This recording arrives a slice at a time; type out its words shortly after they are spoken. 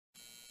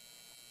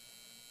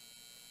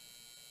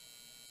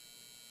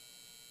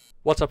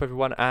What's up,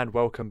 everyone, and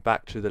welcome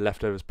back to the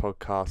Leftovers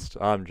podcast.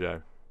 I'm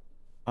Joe,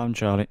 I'm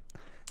Charlie.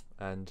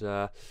 and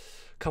a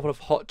couple of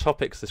hot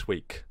topics this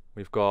week.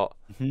 We've got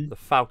the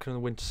Falcon and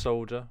the Winter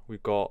Soldier.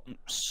 We've got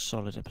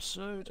Solid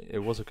episode. it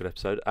was a good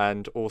episode,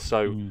 and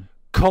also I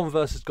Kong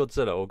versus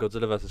Godzilla or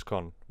Godzilla versus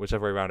Kong,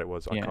 whichever way around it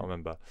was. I Yeah. can't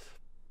remember.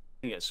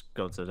 think it's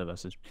Godzilla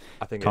versus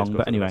I think Kong, it is Godzilla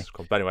but anyway. versus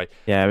Kong. But anyway,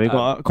 Yeah, we've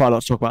got quite a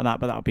lot to talk about that,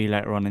 but that'll be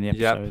later on in the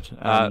Yep.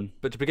 episode.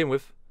 But to begin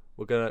with,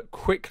 we're gonna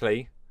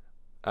quickly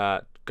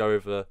go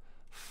over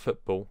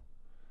football.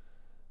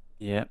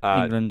 Yeah,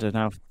 uh, England are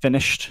now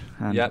finished,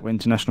 and Yep.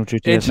 international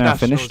duty is now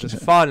International finished. is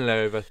finally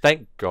over.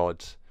 Thank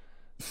God.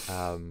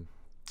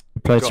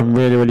 We played got- some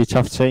really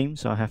tough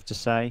teams, I have to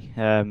say.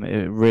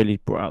 It really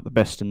brought out the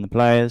best in the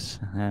players,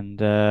 and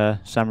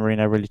San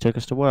Marino really took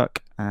us to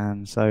work,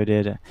 and so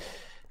did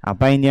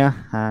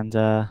Albania and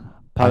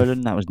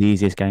Poland. That was the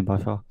easiest game by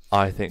far.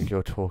 I think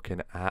you're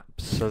talking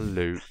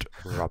absolute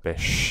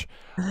rubbish.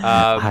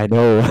 I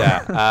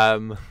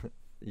know.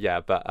 Yeah,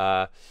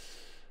 but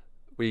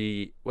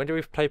when did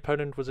we play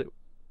Poland? Was it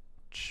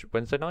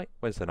Wednesday night?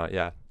 Wednesday night,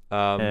 yeah.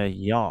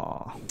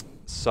 Yeah.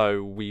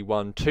 So we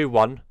won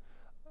 2-1.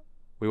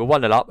 We were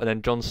 1-0 up, and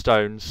then John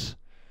Stones,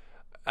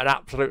 an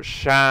absolute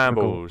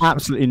shambles.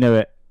 Absolutely knew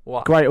it.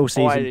 What? Great all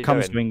Why are season. you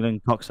Comes doing? to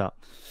England, cocks up.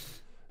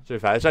 To be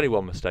fair, there's only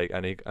one mistake,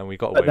 and we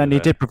got away But then with he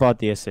it. did provide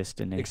the assist,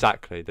 didn't he?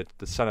 Exactly. The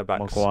centre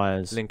backs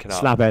Maguire's linking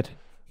up. slabhead.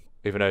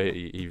 Even though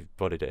he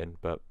bodied it in,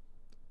 but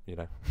you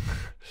know.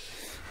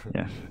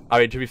 Yeah. I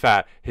mean, to be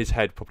fair, his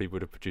head probably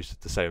would have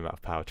produced the same amount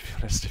of power, to be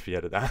honest, if he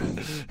had that.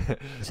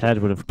 His head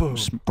would have Boom.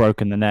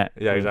 broken the net.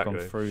 Yeah, It would have gone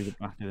exactly. through the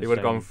back of the He would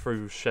have gone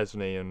stadium. through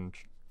Chesney and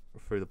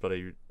through the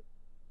bloody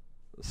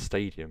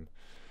stadium.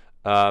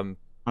 I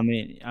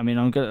He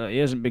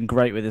hasn't been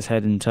great with his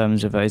head in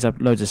terms of he's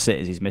had loads of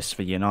sitters he's missed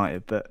for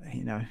United, but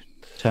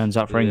turns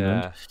up for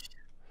England.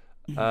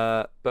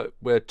 But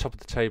we're top of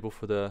the table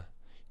for the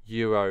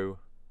Euro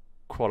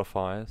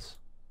qualifiers,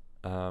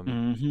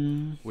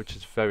 which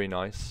is very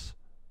nice.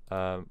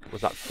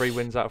 Was that 3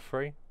 wins out of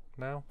 3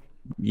 now?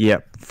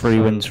 Yep, 3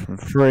 So- wins from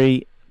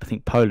 3. I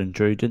think Poland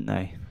drew, didn't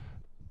they? Game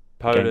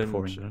before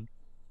Poland, England.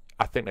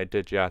 I think they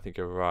did. Yeah, I think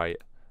you're right.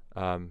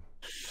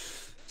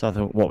 So I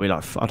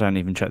thought, I don't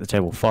even check the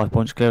table. 5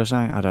 points clear or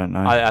something? I don't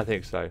know. I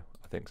think so.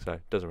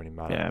 Doesn't really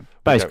matter. Yeah,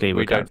 basically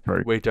we're going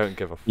through. We don't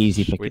give a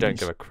Easy we don't pickings.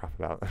 give a crap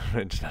about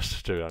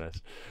international, to be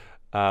honest.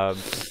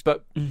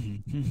 But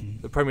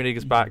the Premier League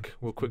is back.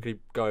 We'll quickly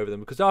go over them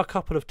because there are a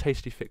couple of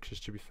tasty fixtures.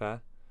 To be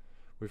fair,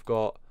 we've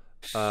got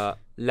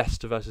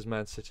Leicester versus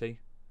Man City,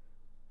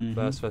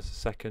 first versus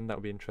second. That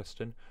would be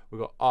interesting.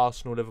 We've got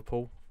Arsenal,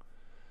 Liverpool,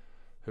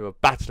 who are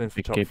battling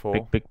for top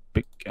 4. Big.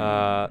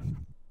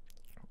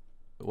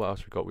 What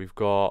else we got? We've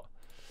got.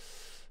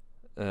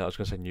 I was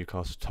going to say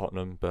Newcastle,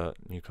 Tottenham, but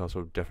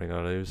Newcastle are definitely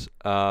going to lose.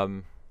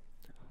 And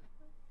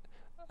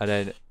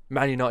then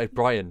Man United,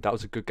 Brighton. That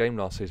was a good game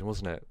last season,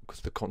 wasn't it? Because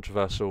the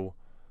controversial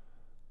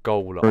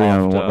goal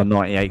Bruno, after the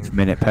 98th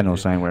minute pen or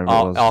something, wherever it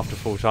was. after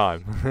full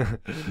time.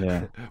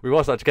 Yeah. We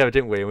watched that together,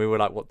 didn't we? And we were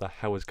like, "What the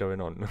hell is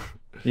going on?"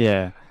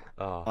 Yeah.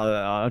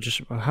 Ah.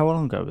 How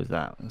long ago was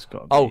that? It's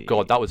got. Oh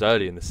God, that was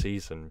early in the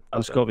season.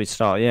 That's got to be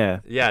start. Yeah.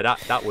 Yeah,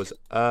 that was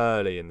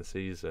early in the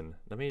season.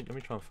 Let me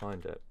try and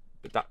find it.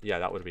 But that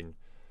would have been.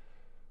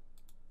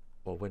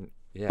 Well, when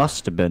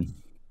Must have been.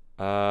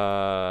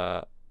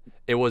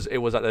 It was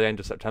at the end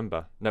of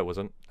September. No, it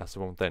wasn't. That's the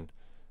wrong thing.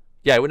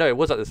 Yeah, no, it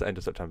was at the end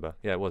of September.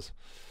 Yeah, it was.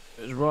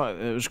 It was right.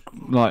 It was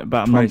like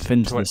about a 20 month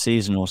into 20 the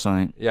season or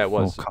something. Yeah, it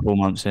was. Or a couple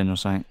months in or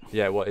something.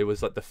 Yeah, well, it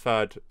was like the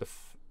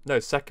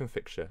second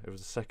fixture. It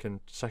was the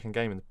second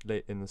game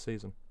in the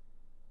season.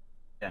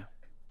 Yeah.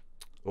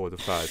 Or the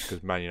third,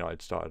 because Man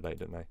United started late,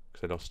 didn't they?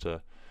 Because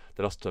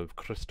they lost to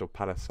Crystal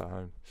Palace at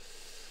home.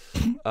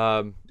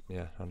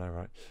 Yeah, I know,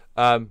 right?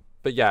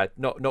 But yeah,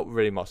 not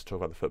really much to talk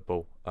about the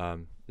football.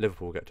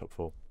 Liverpool will get top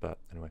 4, but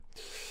anyway.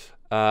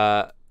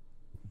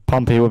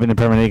 Pompey will be in the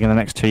Premier League in the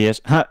next 2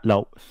 years.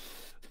 Lol.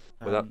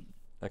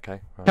 Okay.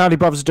 Right. Charlie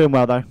Brothers are doing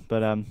well though,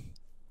 but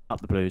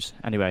up the Blues.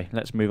 Anyway,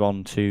 let's move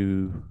on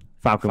to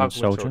Falcon Winter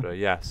Soldier.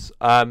 Yes.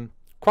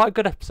 Quite a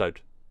good episode.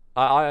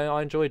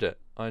 I enjoyed it.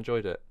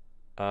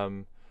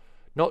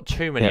 Not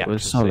too many Yeah, it action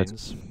was solid.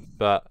 scenes,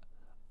 but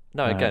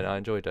no, again, I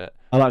enjoyed it.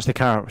 I liked the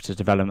character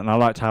development. I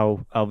liked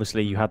how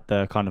obviously you had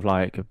the kind of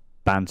like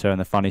banter and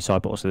the funny side,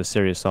 but also the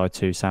serious side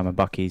too. Sam and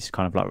Bucky's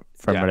kind of like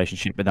friend Yeah.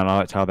 relationship. But then I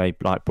liked how they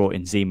like brought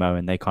in Zemo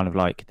and they kind of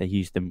like he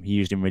used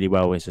him really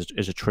well as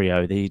a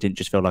trio. He didn't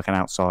just feel like an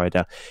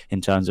outsider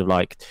in terms of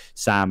like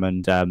Sam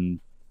and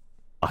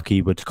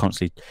Bucky would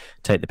constantly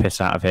take the piss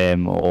out of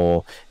him,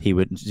 or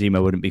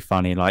Zemo wouldn't be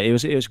funny. Like it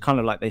was kind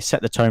of like they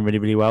set the tone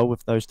really well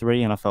with those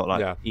three, and I felt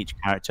like each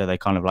character they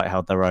kind of like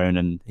held their own,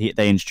 and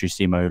they introduced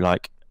Zemo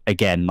like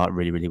again like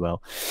really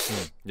well.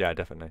 Yeah,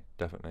 definitely.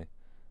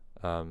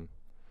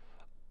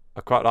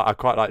 I quite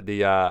like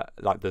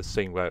the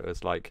scene where it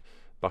was like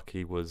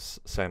Bucky was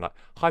saying like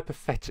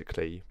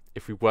hypothetically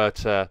if we were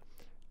to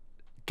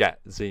help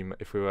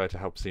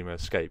Zemo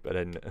escape,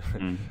 and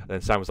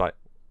then Sam was like,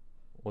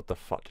 what the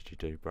fuck did you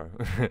do, bro?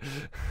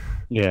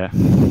 Yeah.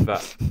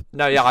 But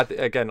no, yeah.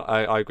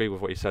 I agree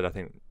with what you said. I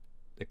think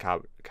the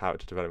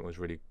character development was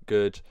really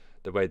good.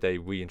 The way they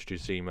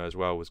reintroduced Zemo as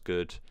well was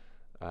good.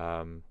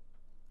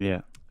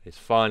 Yeah. He's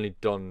finally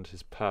donned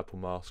his purple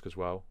mask as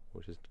well,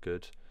 which is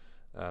good.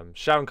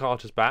 Sharon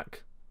Carter's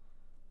back.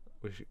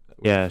 We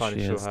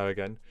finally saw her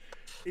again.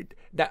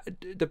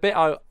 The bit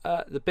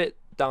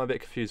that I'm a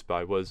bit confused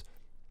by was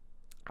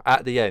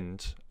at the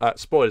end.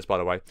 Spoilers, by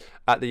the way.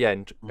 At the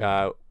end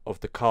of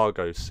the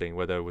cargo scene,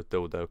 where there was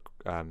all the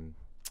well,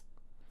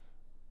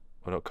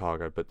 not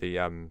cargo, but the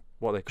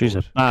what are they called? She's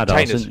a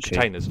badass, isn't she?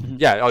 Containers.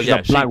 Yeah. Oh, She's yeah.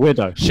 a Black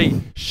Widow.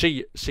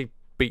 She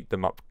beat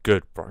them up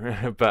good,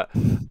 bro. But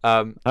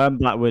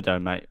Black Widow,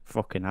 mate,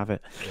 fucking have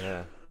it.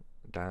 Yeah.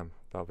 Damn,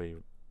 that'll be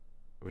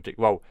ridiculous.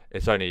 Well,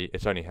 it's only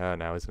her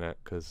now, isn't it?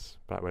 Because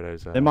Black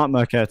Widow's. They might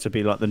make her to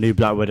be like the new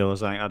Black Widow or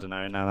something. I don't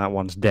know. Now that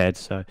one's dead,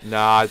 so.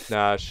 Nah.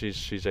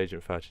 She's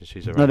Agent 13.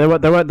 She's around. No,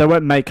 they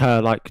won't make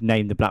her like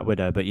name the Black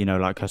Widow, but you know,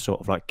 like her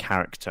sort of like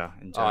character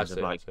in terms of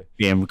like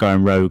being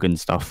going rogue and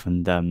stuff,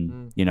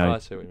 and you know, I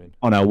see what you mean.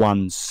 on her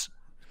ones,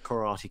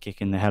 karate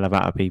kicking the hell out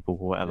of people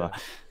or whatever.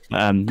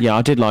 Yeah,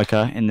 I did like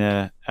her in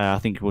the. I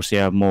think we'll see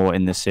her more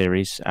in the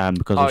series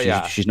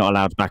because she's not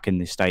allowed back in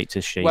the States,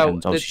 is she? Well,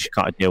 and obviously she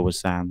cut a deal with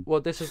Sam. Well,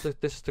 this is the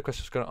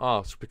question I was going to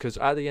ask, because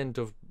at the end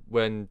of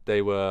when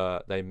they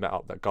met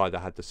up, that guy that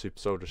had the super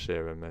soldier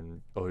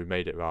serum or who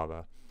made it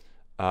rather,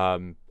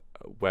 and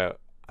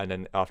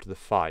then after the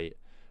fight,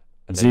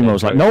 Zemo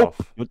was like, "Nope,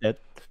 you're dead."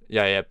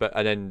 Yeah, but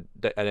and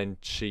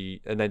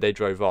then they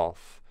drove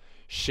off.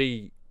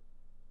 She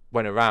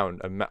went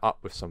around and met up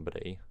with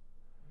somebody,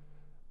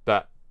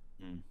 but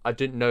I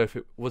didn't know if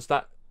it was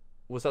that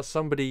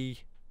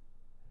somebody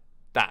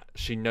that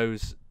she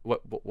knows.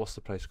 What's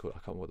the place called? I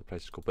can't remember what the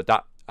place is called. But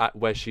that at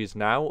where she is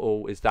now,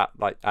 or is that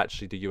like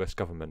actually the US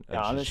government?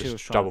 And she's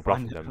just double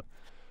bluffing them.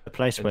 The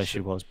place where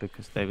she was,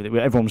 because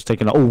everyone was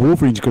taking like, oh,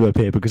 Wolverine's going to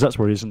appear because that's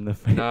where he is in the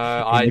thing. No,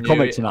 I knew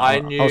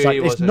was like,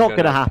 it's not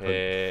going to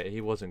happen. He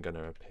wasn't going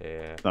to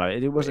appear. No,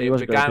 it wasn't.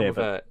 It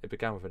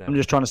began with an M. I'm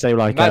just trying to say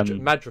like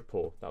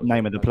Madripoor. That was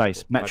name of the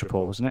place.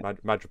 Metropole, wasn't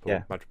it? Madripoor.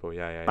 Yeah. Madripoor.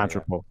 Yeah.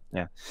 Madripoor.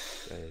 Yeah.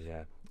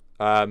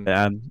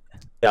 Yeah.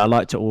 I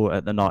liked it all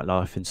at the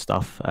nightlife and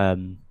stuff. I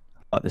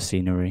like the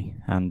scenery,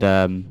 and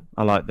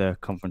I like the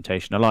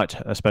confrontation. I liked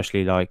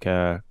especially like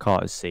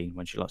Carter's scene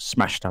when she like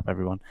smashed up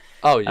everyone.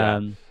 Oh yeah.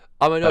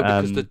 I mean, no,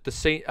 because the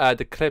scene,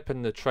 the clip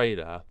in the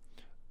trailer,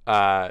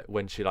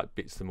 when she like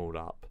beats them all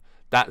up,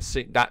 that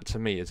to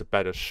me is a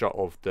better shot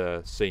of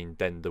the scene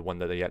than the one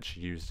that they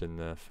actually used in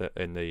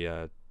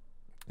the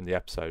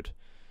episode.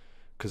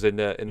 Because in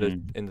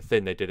the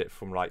thing they did it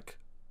from like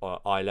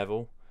eye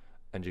level,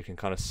 and you can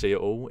kind of see it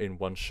all in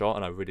one shot,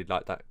 and I really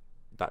like that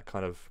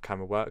kind of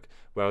camera work.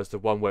 Whereas the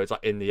one where it's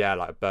like in the air,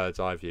 like a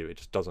bird's eye view, it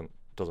just doesn't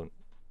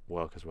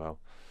work as well.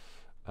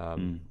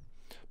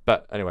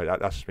 But anyway,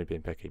 that's just me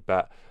being picky.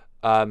 But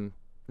no,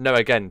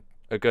 again,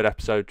 a good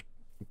episode,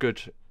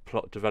 good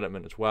plot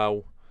development as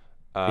well.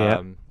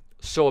 And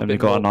we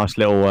got a nice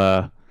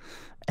little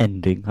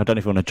ending. I don't know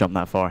if you want to jump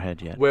that far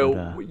ahead yet.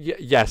 Well,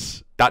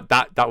 yes,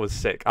 that was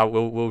sick.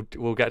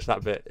 We'll get to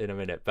that bit in a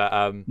minute.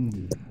 But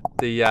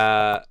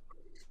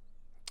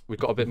we've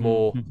got a bit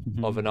more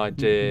of an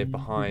idea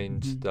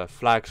behind the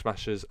Flag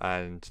Smashers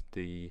and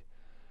the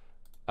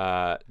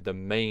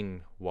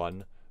main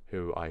one,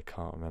 who I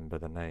can't remember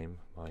the name.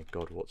 My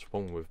God, what's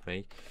wrong with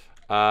me?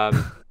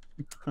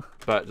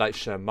 But like,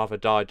 her mother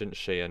died, didn't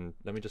she? And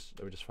let me just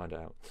find it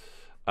out.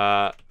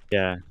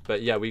 Yeah.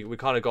 But yeah, we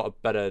kind of got a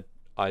better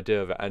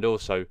idea of it, and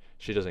also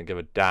she doesn't give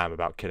a damn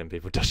about killing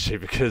people, does she?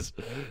 Because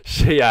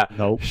she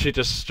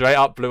just straight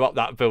up blew up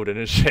that building,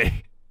 isn't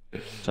she?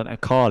 Is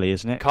that Carly,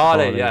 isn't it?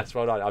 Carly, yes,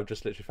 well done. I've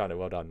just literally found it.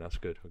 Well done. That's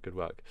good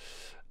work.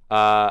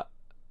 But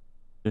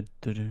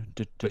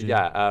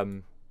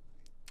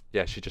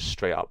yeah, she just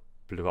straight up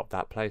blew up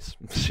that place.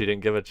 She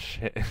didn't give a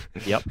shit.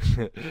 Yep.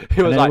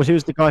 Who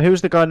was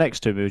the guy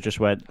next to him who just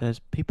went, "There's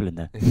people in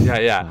there."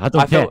 Yeah. I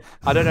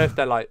don't know if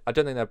they're like. I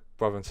don't think they're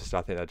brother and sister.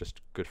 I think they're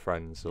just good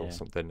friends or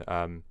something.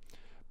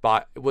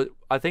 But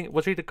I think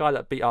was he the guy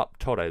that beat up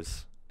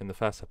Torres in the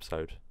first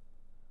episode?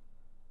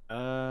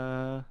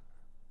 I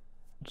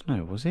don't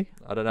know. Was he?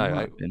 I don't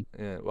know.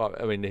 Yeah. Well,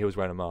 I mean, he was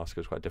wearing a mask. It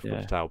was quite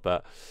difficult to tell.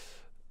 But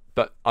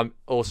I'm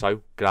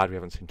also glad we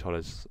haven't seen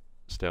Torres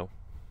still.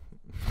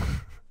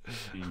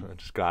 I'm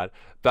just glad.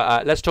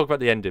 But let's talk about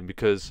the ending,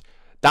 because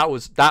that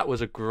was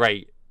a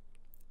great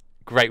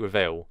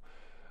reveal.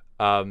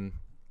 So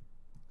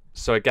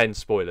again,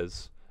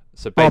 spoilers.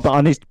 So but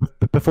I need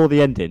before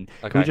the ending.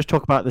 Okay. Can we just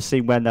talk about the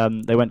scene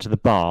when they went to the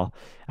bar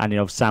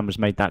and Sam was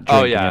made that drink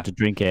and he had to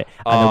drink it,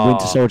 and then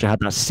Winter Soldier had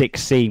that sick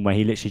scene where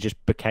he literally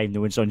just became the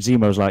Winter Soldier.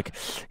 Zemo was like,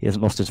 he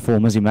hasn't lost his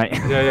form, has he, mate?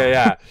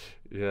 Yeah.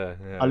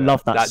 I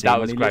love that scene. That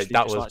was great.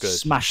 That was good.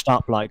 Smashed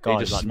up like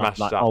guys,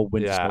 like old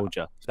Winter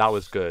Soldier. That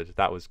was good.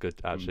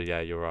 Actually, yeah,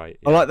 you're right.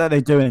 I like that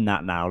they're doing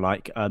that now.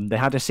 Like, they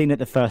had a scene in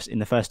the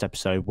first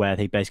episode where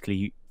they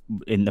basically,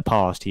 in the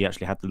past, he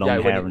actually had the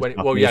long hair.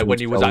 When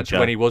he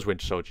was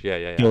Winter Soldier.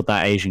 Yeah. Killed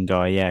that Asian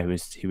guy,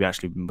 who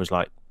actually was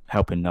like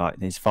helping like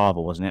his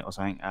father, wasn't it, or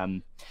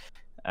something?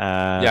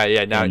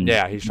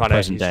 He's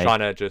trying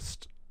to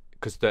just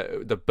because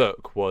the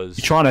book was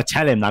he's trying to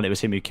tell him that it was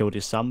him who killed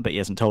his son, but he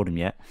hasn't told him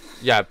yet.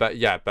 He hasn't.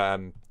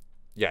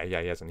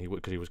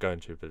 Because he was going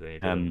to, but then he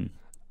didn't.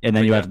 And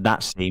then you had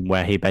that scene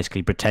where he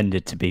basically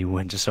pretended to be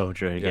Winter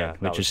Soldier again,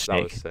 which is sick.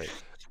 That was sick.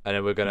 And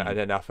then and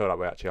then I feel like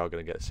we actually are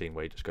going to get a scene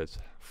where he just goes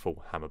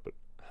full hammer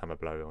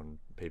blow on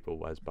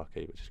people as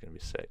Bucky, which is going to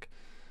be sick.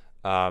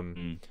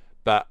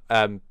 But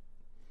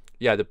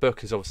the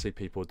book is obviously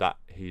people that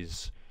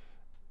he's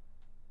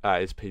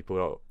is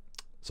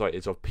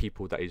of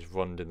people that he's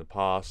wronged in the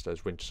past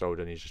as Winter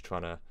Soldier, and he's just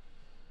trying to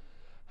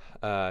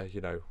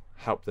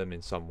help them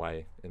in some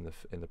way in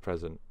the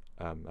present.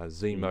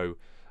 As Zemo,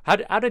 how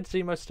did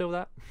Zemo steal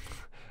that?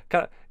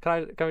 Can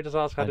we just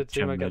ask how did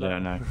Zemo get that? I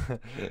don't know.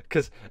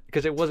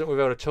 Because it wasn't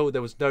revealed at all.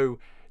 There was no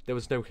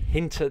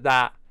hint at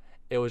that.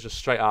 It was just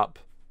straight up.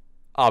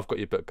 Oh, I've got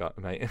your book,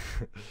 mate.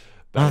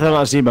 I feel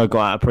like Zemo got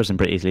out of prison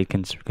pretty easily,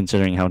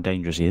 considering how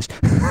dangerous he is.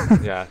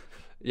 Yeah.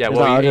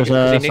 Well, he just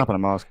slap on a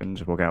mask and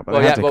just walk out.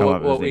 But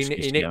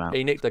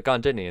he nicked the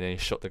gun, didn't he? And then he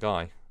shot the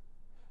guy.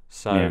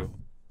 So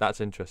that's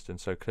interesting.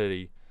 So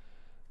clearly,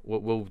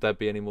 will there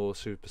be any more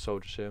super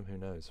soldiers here? Who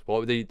knows?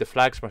 Well, the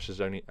Flag Smashers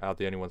are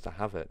the only ones that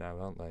have it now,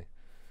 aren't they?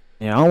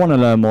 Yeah, I want to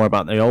learn more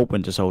about the old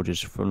Winter Soldiers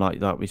from like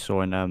that we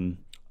saw in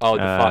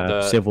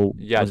Civil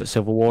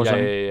War?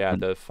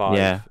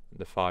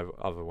 The five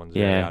other ones.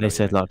 Yeah, they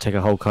said like take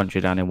a whole country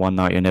down in one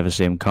night, you'll never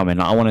see them coming.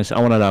 Like, I want to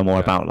learn more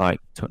about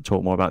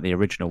talk more about the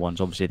original ones.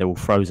 Obviously, they're all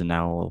frozen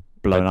now or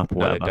blown up or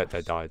whatever.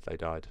 They died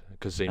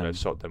because Zemo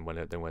shot them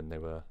when they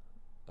were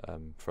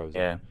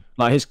frozen. Yeah,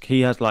 like he's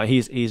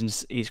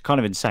kind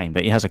of insane,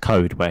 but he has a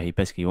code where he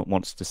basically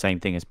wants the same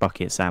thing as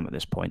Bucky and Sam at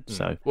this point.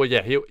 So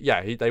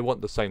they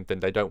want the same thing.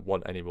 They don't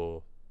want any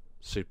more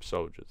super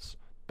soldiers,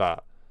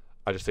 but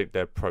I just think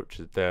their approach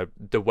is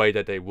the way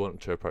that they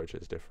want to approach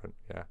it is different.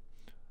 Yeah.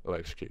 Or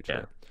execute.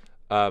 Yeah.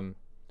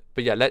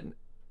 But yeah,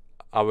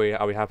 are we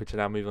happy to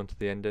now move on to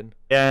the ending?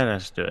 Yeah,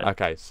 let's do it.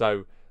 Okay,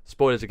 so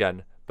spoilers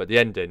again, but the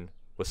ending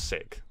was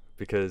sick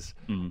because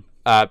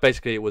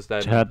basically it was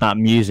then. You heard that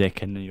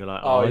music and then you were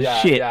like, oh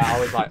shit. Yeah, I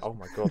was like, oh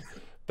my god.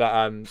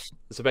 But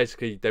so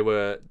basically they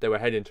were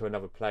heading to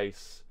another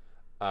place,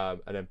 and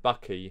then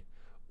Bucky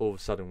all of a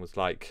sudden was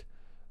like,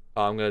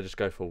 oh, I'm gonna just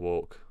go for a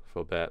walk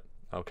for a bit.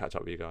 I'll catch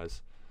up with you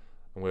guys.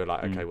 And we were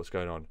like, okay, what's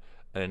going on?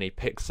 And then he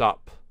picks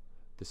up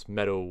this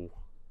metal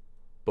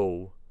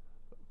ball,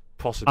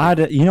 possibly.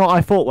 What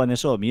I thought when I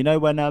saw him? You know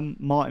when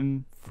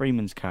Martin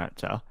Freeman's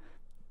character,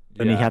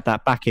 when he had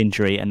that back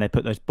injury and they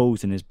put those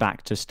balls in his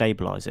back to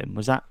stabilize him.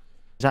 Was that?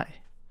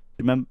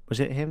 Remember? Was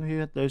it him who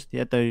had those? He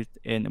had those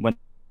in when.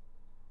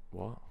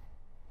 What?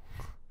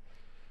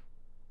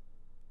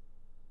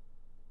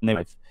 They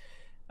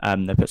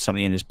put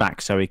something in his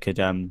back so he could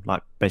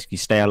like basically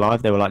stay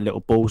alive. They were like little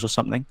balls or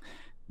something,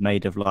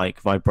 made of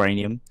like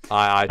vibranium.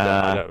 I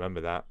don't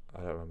remember that.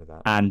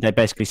 And they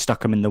basically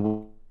stuck him in the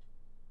wall.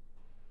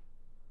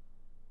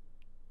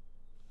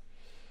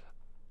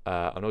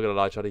 I'm not gonna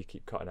lie, Charlie. You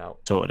keep cutting out.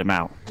 Sorted him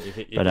out. You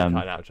keep cutting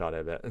out, Charlie,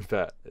 a bit,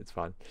 but it's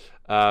fine.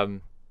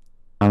 Am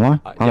I?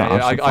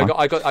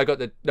 I got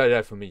the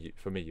no for me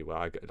you were.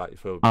 A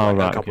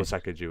couple of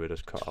seconds you were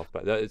just cut off,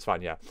 but it's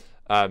fine. Yeah.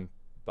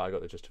 But I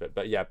got the gist of it.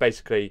 But yeah,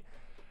 basically,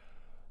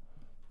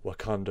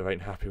 Wakanda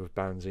ain't happy with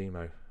Baron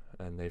Zemo,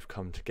 and they've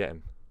come to get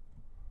him.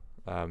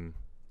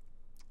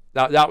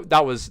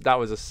 That was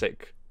a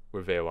sick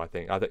reveal, I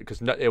think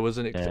because it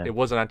wasn't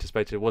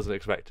anticipated, it wasn't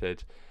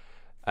expected,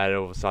 and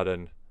all of a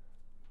sudden,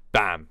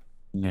 bam!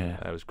 Yeah,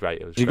 it was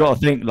great. You got to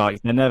think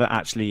like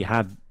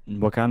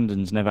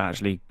Wakandans never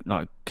actually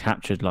like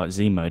captured like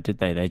Zemo, did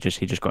they? He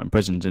just got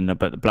imprisoned,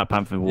 but the Black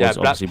Panther was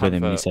obviously with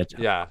him, and he said,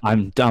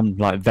 "I'm done,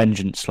 like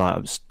vengeance,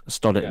 like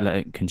stop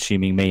it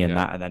consuming me," and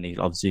that, and then he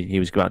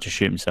was about to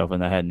shoot himself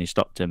in the head, and he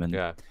stopped him, and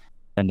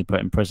then they put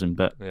him in prison.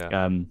 But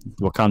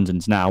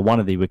Wakandans now, one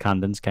of the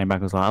Wakandans came back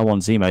and was like, "I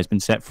want Zemo. He's been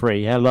set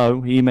free.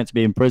 Hello, he meant to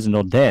be in prison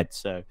or dead."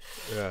 So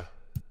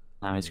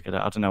now he's gonna.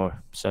 I don't know.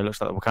 So it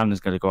looks like the Wakandan's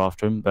going to go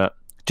after him. But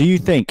do you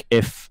think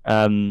if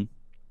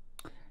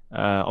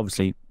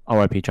obviously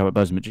R.I.P. Chadwick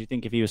Boseman, but do you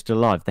think if he was still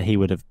alive that he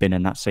would have been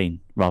in that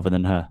scene rather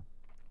than her?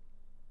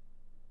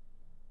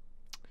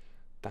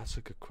 That's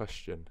a good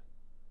question.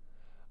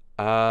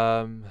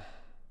 That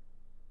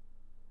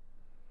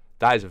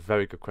is a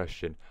very good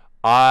question.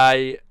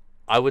 I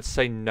would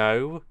say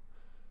no.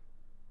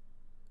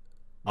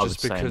 I would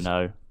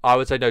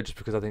say no just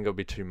because I think it would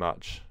be too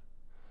much.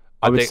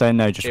 I would say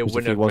no just because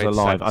if he was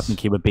alive, sense. I think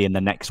he would be in the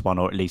next one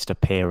or at least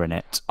appear in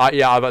it. I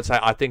was about to say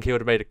I think he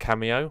would have made a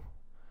cameo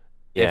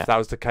if that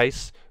was the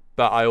case,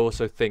 but I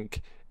also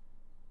think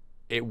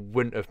it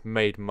wouldn't have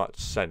made much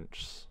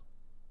sense.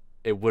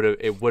 It would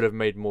have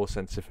made more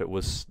sense if it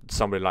was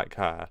somebody like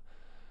her,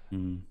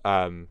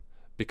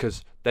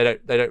 because they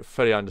don't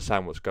fully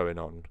understand what's going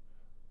on.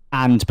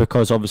 And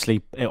because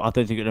obviously, I don't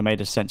think it would have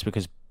made sense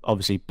because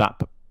obviously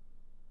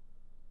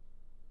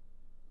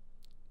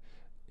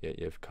Yeah,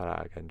 you've cut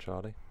out again,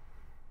 Charlie.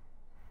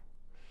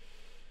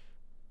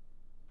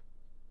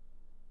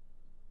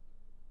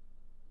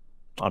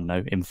 I don't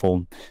know,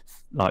 inform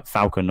like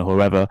Falcon or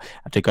whoever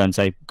to go and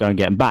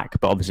get him back.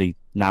 But obviously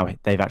now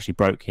they've actually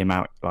broke him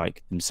out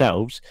like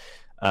themselves.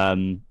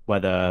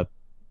 Whether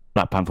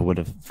Black Panther would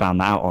have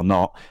found that out or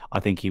not, I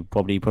think he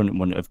probably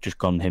wouldn't have just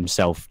gone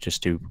himself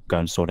just to go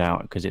and sort it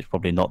out, because it's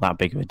probably not that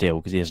big of a deal,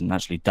 because he hasn't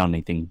actually done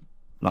anything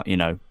like, you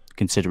know,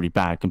 considerably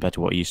bad compared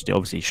to what he used to do.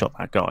 Obviously he shot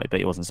that guy, but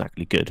he wasn't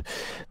exactly good.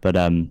 But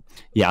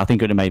yeah, I think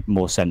it would have made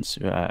more sense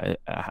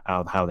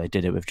how they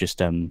did it with just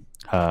her.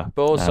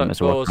 But also, as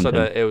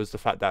that it was the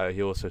fact that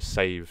he also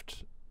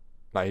saved,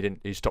 like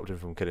he stopped him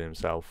from killing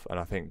himself, and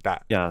I think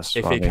that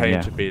if he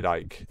came to be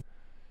like,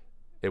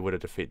 it would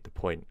have defeated the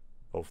point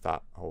of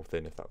that whole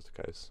thing if that was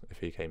the case. If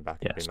he came back,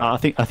 yes,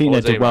 like, I think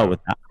they did well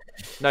with that.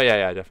 No,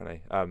 yeah,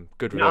 definitely.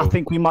 Good. Yeah, I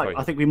think we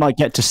might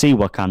get to see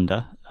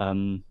Wakanda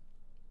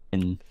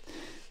in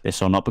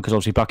this or not, because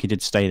obviously Bucky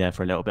did stay there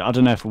for a little bit. I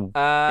don't know if it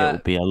will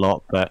be a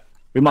lot, but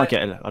we might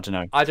get. I don't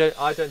know. I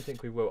don't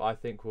think we will. I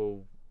think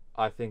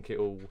it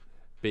will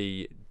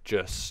be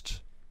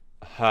just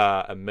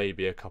her and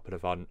maybe a couple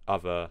of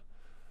other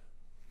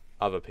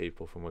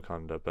people from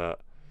Wakanda, but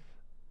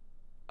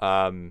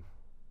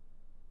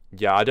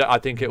yeah, I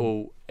think it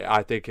will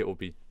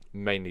be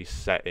mainly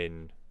set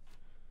in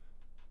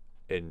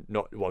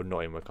not in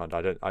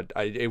Wakanda.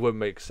 It wouldn't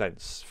make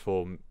sense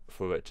for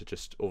it to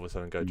just all of a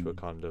sudden go to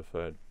Wakanda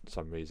for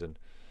some reason.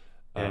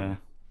 Yeah,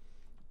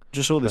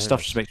 just all this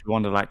stuff just makes me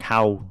wonder, like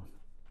how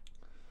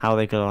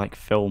they gonna like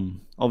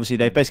film. Obviously,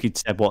 they've basically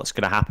said what's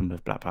gonna happen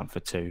with Black Panther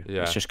 2.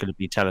 Yeah. It's just gonna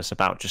be tell us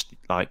about just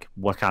like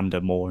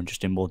Wakanda more and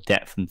just in more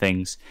depth and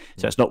things.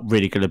 So it's not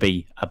really gonna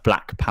be a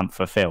Black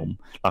Panther film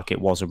like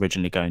it was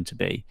originally going to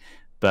be.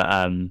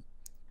 But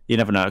you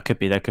never know.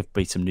 There could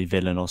be some new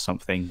villain or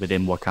something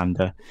within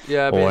Wakanda.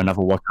 Yeah, or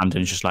another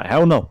Wakandan's just like,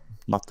 hell no,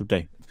 not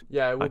today.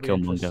 Yeah, it will be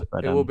interesting.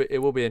 But, it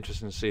will be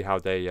interesting to see how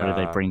they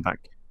bring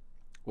back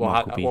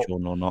Michael B.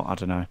 Jordan or not. I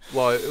don't know.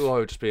 Well, it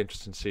will just be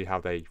interesting to see how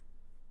they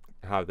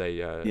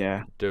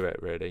do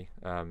it, really.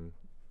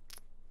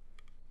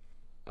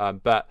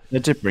 But they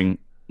did bring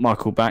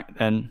Michael back,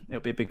 then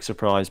it'll be a big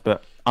surprise.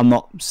 But I'm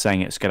not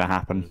saying it's going to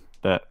happen.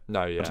 But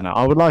no, yeah, I don't know.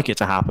 I would like it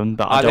to happen,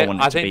 but I don't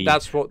want it to be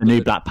that's what the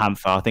new Black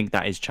Panther. I think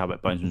that is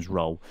Chadwick Boseman's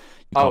role.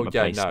 No,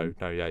 yeah.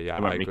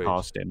 They won't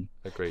recast him.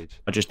 Agreed.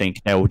 I just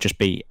think there will just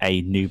be a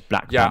new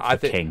Black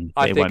Panther king.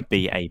 It won't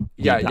be a new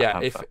Black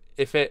Panther.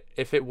 If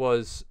it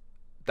was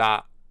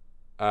that,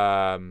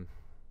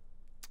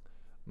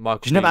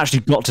 Michael. You never actually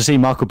got to see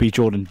Michael B.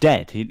 Jordan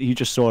dead. You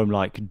just saw him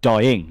like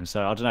dying.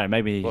 So I don't know.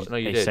 Maybe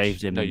they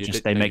saved him.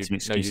 They make some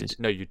excuses.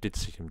 No, you did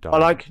see him die. I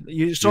like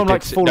you saw him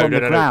like fall on the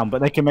ground,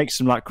 but they can make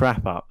some like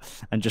crap up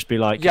and just be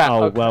like,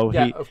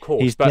 of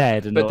course, he's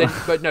dead.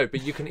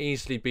 But you can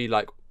easily be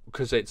like,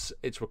 because it's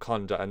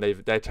Wakanda and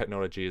their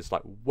technology is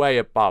like way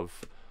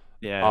above.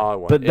 Yeah, our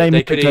one. But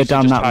they could go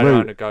down that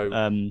route.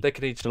 They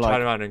could easily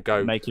turn around and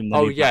go, make him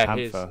the new Black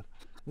Panther.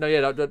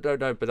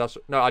 But that's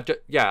no. I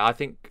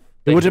think.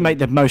 It wouldn't make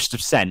the most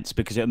of sense,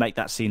 because it would make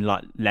that scene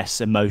like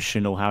less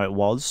emotional how it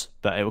was,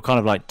 but it would kind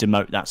of like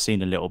demote that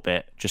scene a little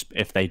bit. Just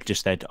if they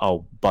just said,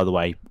 "Oh, by the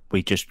way,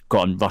 we just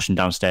got him rushing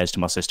downstairs to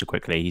my sister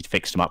quickly. He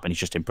fixed him up and he's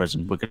just in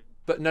prison."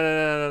 But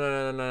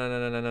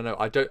no.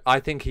 I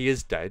think he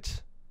is dead,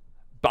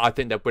 but I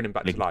think they'll bring him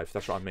back to life.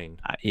 That's what I mean.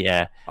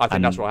 Yeah, I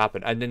think that's what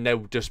happened, and then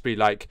they'll just be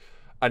like,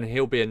 and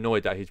he'll be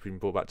annoyed that he's been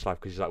brought back to life,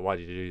 because he's like, "Why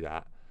did you do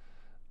that?"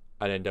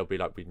 And then they'll be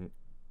like, we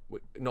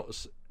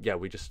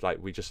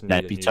just need.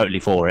 They'd be totally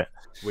for it.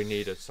 We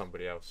needed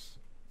somebody else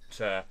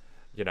to,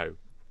 be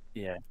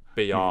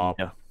our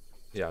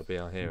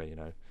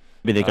hero.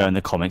 Maybe they go in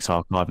the comics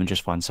archive and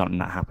just find something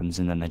that happens,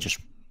 and then they just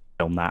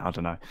film that. I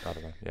don't know.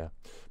 Yeah.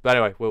 But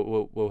anyway,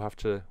 we'll have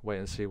to wait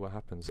and see what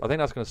happens. I think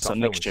that's going to start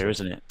next year,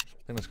 isn't it?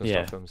 I think that's going to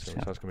start filming soon.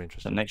 So that's going to be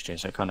interesting. So next year,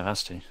 so it kind of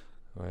has to.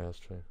 Oh yeah, that's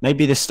true.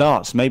 Maybe this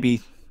starts. Maybe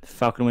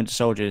Falcon and Winter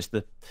Soldier is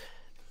the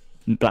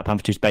Black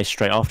Panther 2's based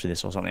straight after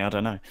this or something. I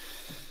don't know.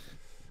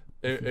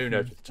 Who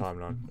knows with the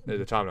timeline? The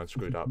timeline's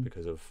screwed up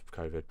because of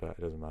COVID, but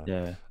it doesn't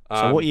matter. Yeah.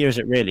 So what year is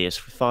it really? It's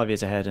 5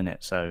 years ahead, isn't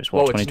it? So it's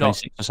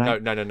 2026 or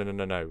something?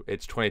 No.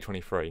 It's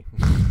 2023.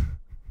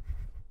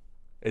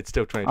 It's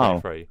still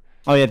 2023.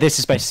 Oh yeah, this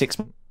is based 6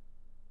 months.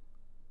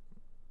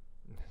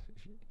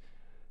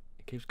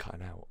 It keeps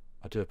cutting out.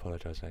 I do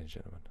apologise, ladies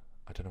and gentlemen.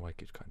 I don't know why it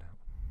keeps cutting out.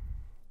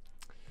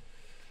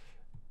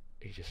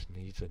 He just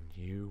needs a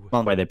new...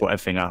 One way they brought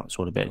everything out,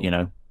 sort of bit,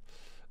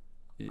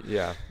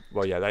 Yeah,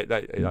 well, yeah,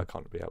 that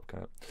can't be helped,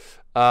 can it?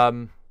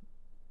 There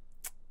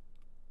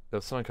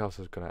was something else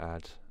I was going to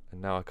add,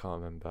 and now I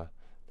can't remember.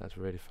 That's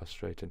really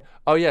frustrating.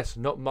 Oh yes,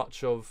 not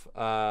much of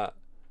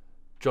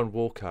John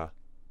Walker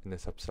in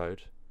this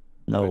episode.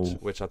 No.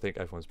 Which I think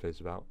everyone's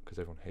pleased about, because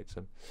everyone hates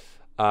him.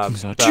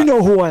 Do you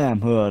know who I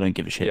am? Oh, I don't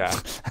give a shit. Yeah.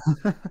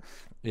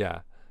 Yeah.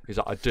 He's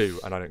like, I do,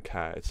 and I don't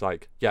care. It's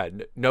like, yeah,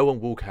 no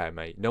one will care,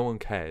 mate. No one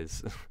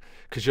cares,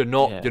 because you're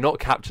not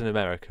Captain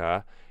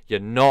America. You're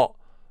not.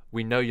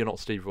 We know you're not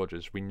Steve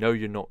Rogers. We know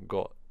you're not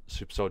got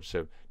Super Soldier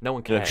Serum. No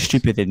one cares. You look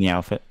stupid in the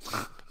outfit.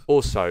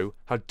 Also,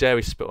 how dare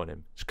he spit on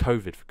him? It's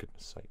COVID, for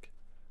goodness sake.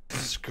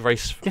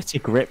 Disgraceful. Get a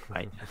grip,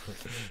 mate.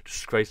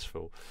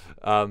 Disgraceful.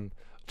 To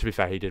be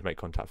fair, he did make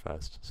contact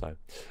first, so.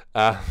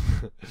 But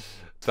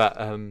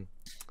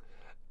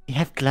You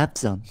have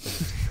gloves on.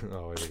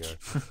 oh, here we go.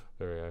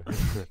 There we go.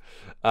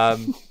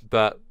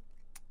 But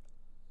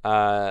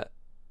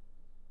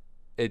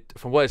it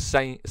from what it's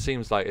saying, it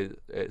seems like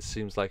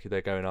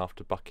they're going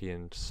after Bucky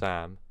and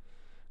Sam,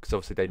 because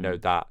obviously they know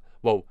that.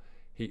 Well,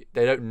 they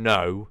don't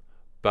know,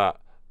 but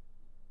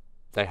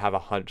they have a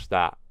hunch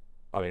that.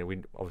 I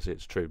mean, obviously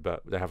it's true,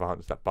 but they have a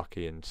hunch that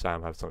Bucky and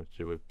Sam have something to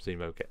do with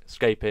Zemo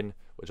escaping,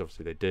 which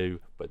obviously they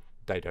do, but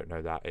they don't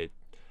know that.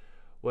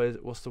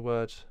 What's the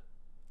word?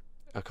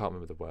 I can't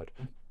remember the word,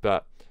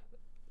 but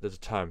there's a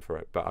term for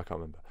it, but I can't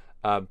remember.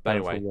 But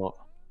anyway, for what?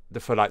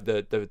 for like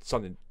the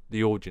something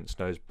the audience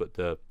knows, but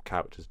the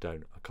characters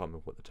don't. I can't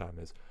remember what the term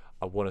is.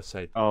 I want to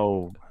say.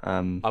 Oh.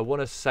 I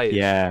want to say.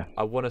 Yeah.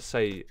 I want to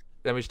say.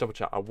 Let me just double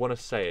check. I want to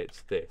say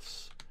it's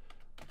this,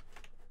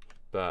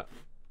 but.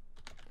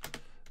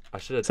 I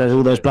should have. So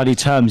all those bloody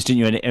terms, didn't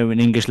you, in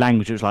English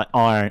language? It was like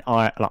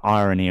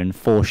irony and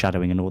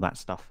foreshadowing and all that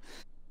stuff.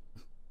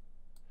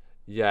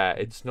 Yeah,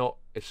 it's not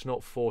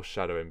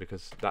foreshadowing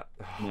because that.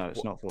 No,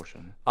 it's not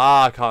foreshadowing.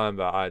 I can't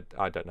remember. I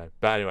don't know.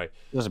 But anyway,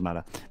 It doesn't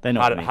matter. They're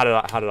not.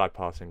 how did I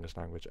pass English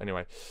language?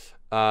 Anyway,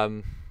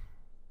 but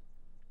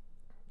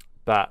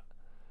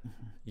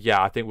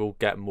yeah, I think we'll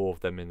get more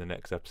of them in the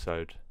next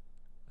episode.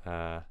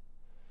 But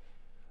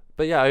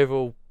yeah,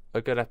 overall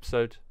a good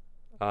episode.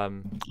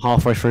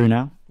 Halfway through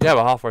now. Yeah,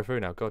 we're halfway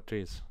through now. God,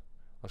 jeez,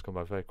 that's gone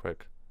by very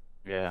quick.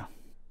 Yeah.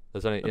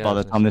 There's only By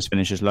the time this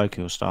finishes,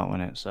 Loki will start,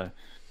 won't it? So.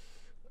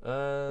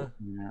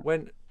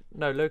 When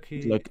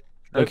Loki's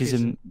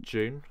in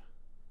June.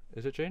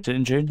 Is it June? Is it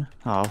in June?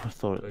 Oh, I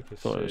thought it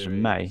was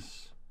in May.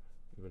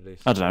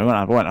 Released I don't know.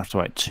 I won't have to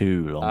wait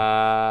too long.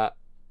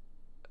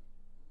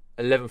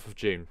 11th of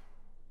June.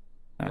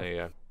 Oh. There you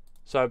go.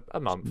 So a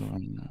month.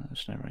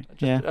 It's no right.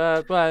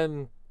 Yeah.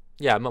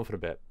 Yeah, a month and a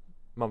bit,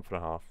 month and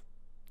a half,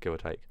 give or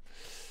take.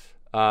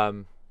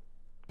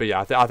 But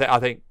yeah, I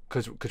think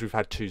because we've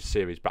had 2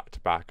 series back to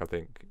back, I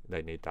think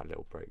they need that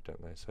little break,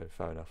 don't they? So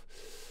fair enough.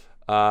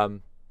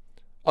 Oh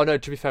no,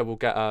 to be fair, will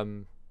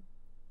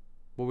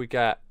we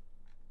get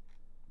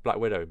Black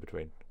Widow in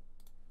between?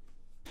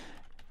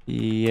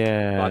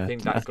 Yeah, but I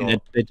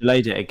think they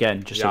delayed it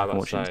again. Just yeah, so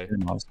watching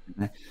cinemas, didn't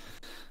they?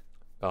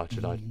 Oh,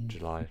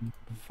 July,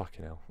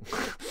 fucking hell.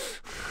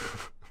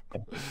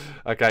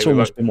 Okay, it's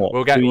almost been what?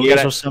 We'll get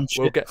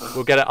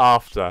it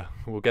after.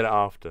 We'll get it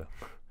after.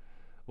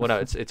 Well, no,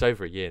 it's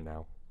over a year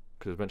now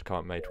because it was meant to come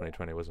out May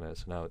 2020, wasn't it?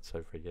 So now it's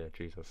over a year.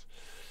 Jesus,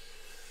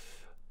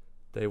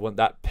 they want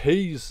that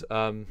peas.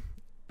 But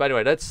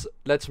anyway, let's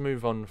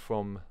move on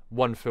from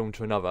one film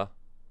to another.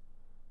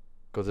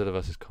 Godzilla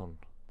vs Kong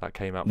that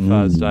came out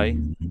Thursday.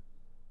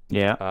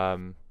 Yeah.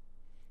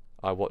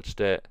 I watched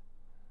it.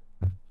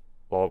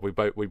 Well, we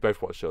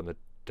both watched it on the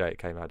day it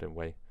came out, didn't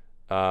we?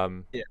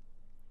 Yeah.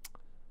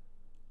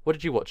 What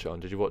did you watch it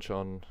on? Did you watch it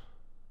on?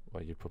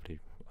 Well, you probably.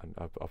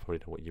 I probably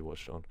know what you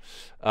watched it on.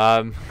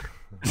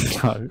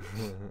 No.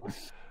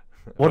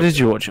 What did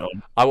you watch it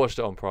on? I watched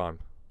it on Prime,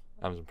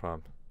 Amazon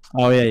Prime.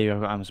 Oh yeah, you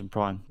got Amazon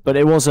Prime. But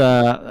it was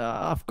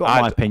I've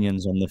got my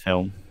opinions on the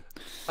film.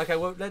 Okay,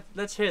 well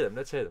let's hear them.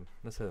 You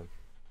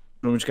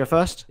want me to go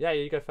first? Yeah,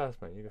 you go first,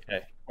 mate. You go first.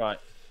 Okay, right.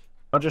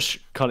 I'll just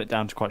cut it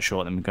down to quite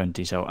short, then we go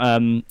into detail.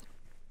 I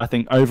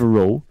think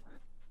overall,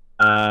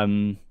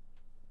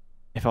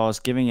 if I was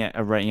giving it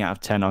a rating out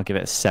of 10, I'll give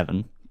it a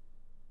 7.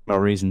 My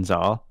reasons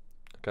are: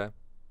 okay.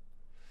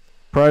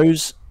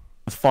 Pros,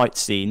 the fight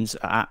scenes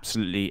are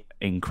absolutely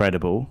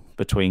incredible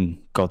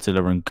between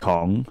Godzilla and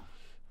Kong.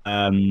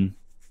 I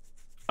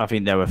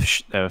think they were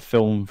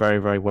filmed very,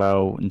 very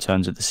well in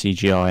terms of the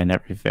CGI and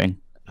everything.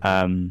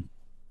 And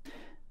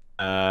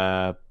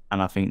I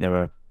think they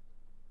were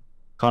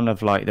kind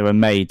of like they were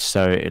made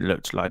so it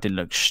didn't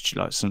look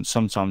like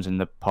sometimes in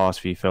the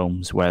past few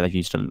films where they've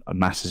used a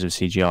masses of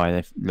CGI,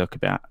 they look a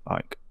bit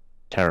like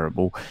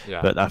terrible.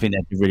 Yeah. But I think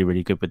they'd be really,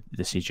 really good with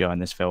the CGI in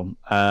this film.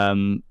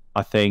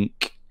 I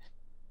think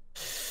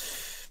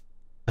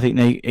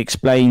they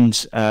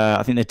explained.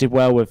 I think they did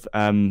well with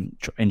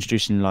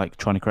introducing, like,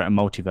 trying to create a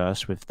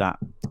multiverse with that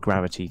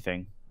gravity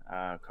thing.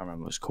 I can't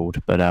remember what it's called,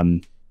 but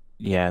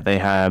yeah, they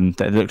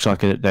it looks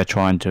like they're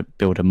trying to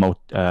build a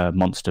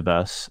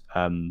monsterverse.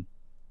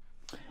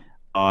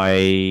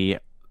 I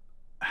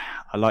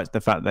liked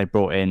the fact they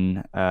brought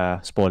in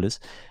spoilers,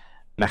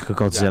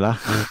 Mechagodzilla.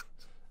 Yeah.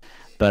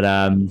 But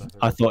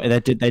I thought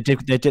they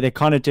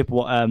kind of did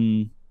what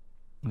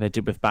they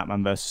did with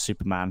Batman versus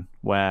Superman,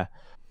 where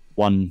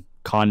one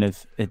kind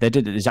of they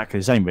did it exactly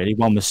the same, really.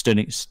 One was stood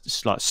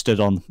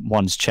on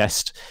one's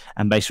chest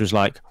and basically was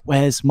like,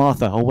 "Where's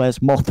Martha?" or "Where's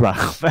Mothra?"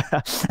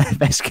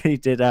 Basically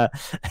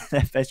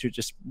basically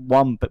just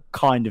one, but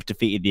kind of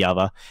defeated the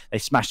other. They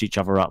smashed each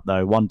other up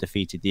though. One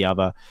defeated the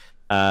other,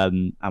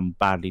 and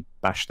badly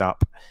bashed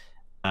up.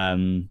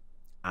 And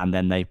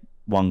then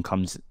one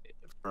comes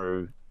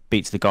through,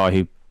 beats the guy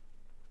who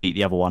beat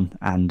the other one,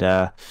 and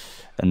then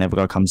the other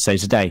guy comes and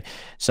saves the day.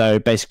 So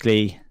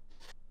basically,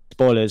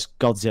 spoilers: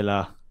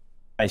 Godzilla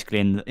basically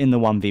in the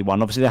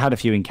 1v1. Obviously, they had a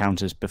few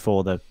encounters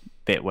before the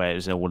bit where it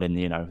was all in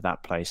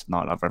that place,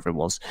 nightlife, wherever it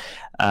was.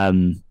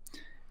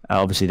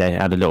 Obviously, they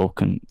had a little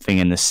thing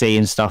in the sea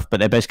and stuff,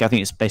 but they basically, I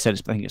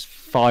think it's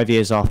 5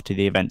 years after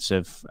the events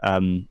of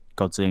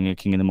Godzilla,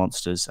 King of the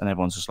Monsters, and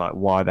everyone's just like,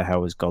 why the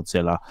hell is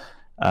Godzilla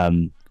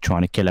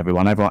trying to kill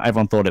everyone?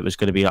 Everyone thought it was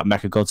going to be like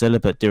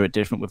Mechagodzilla, but do it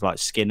different with like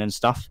skin and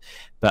stuff.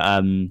 But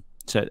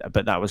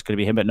but that was going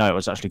to be him. But no, it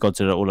was actually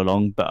Godzilla all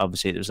along. But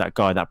obviously, it was that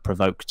guy that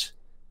provoked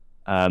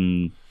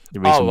the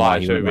reason why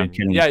he went around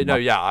killing. I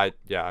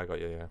got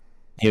you. Yeah.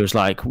 He was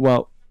like,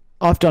 well,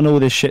 I've done all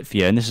this shit for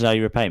you, and this is how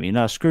you repay me.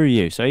 No, screw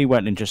you. So he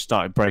went and just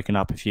started breaking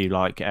up a few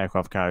like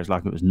aircraft carriers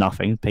like it was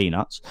nothing,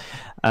 peanuts.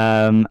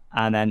 And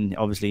then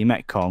obviously he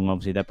met Kong.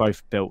 Obviously they're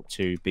both built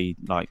to be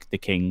like the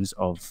kings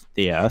of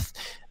the earth.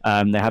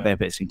 They had their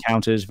bits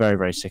encounters, very,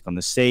 very sick on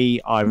the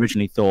sea. I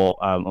originally thought,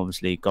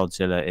 obviously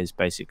Godzilla is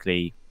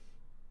basically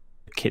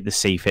the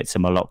sea fits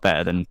him a lot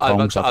better than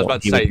Kong. I was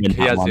about to say he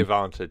has the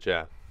advantage,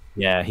 yeah.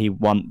 Yeah, he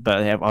won, but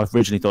I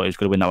originally thought he was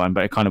going to win that one,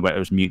 but it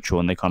was mutual,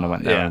 and they kind of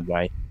went their own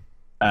way.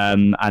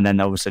 And then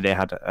obviously they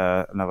had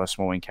another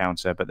small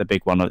encounter, but the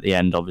big one at the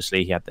end,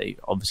 obviously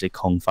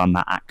Kong found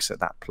that axe at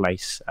that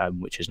place,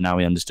 which is now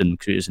he understood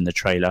because it was in the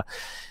trailer.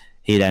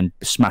 He then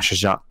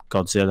smashes up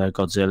Godzilla.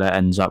 Godzilla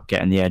ends up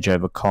getting the edge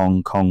over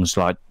Kong. Kong's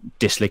like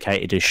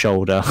dislocated his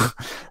shoulder,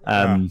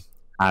 and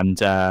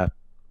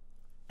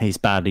he's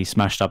badly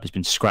smashed up. He's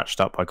been scratched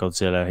up by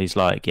Godzilla. He's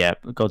like, yeah,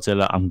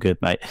 Godzilla, I'm good,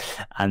 mate.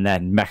 And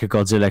then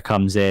Mechagodzilla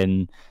comes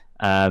in,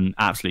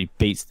 absolutely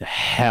beats the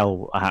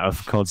hell out of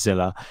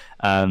Godzilla.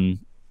 And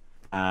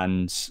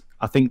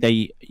I think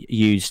they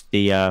used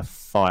the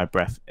fire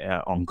breath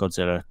on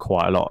Godzilla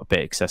quite a lot, a bit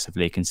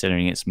excessively,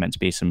 considering it's meant to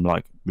be some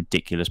like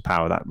ridiculous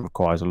power that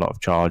requires a lot of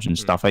charge and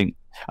stuff. I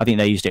think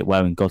they used it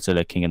well in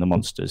Godzilla, King of the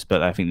Monsters,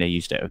 but I think they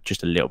used it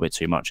just a little bit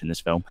too much in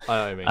this film.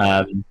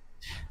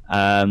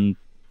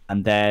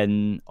 And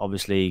then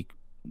obviously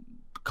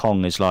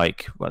Kong is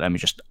like, well, let me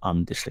just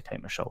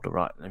undislocate my shoulder,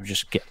 right? Let me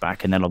just get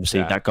back. And then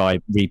obviously that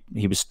guy,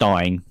 he was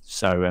dying,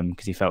 so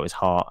because he felt his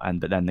heart,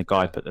 but then the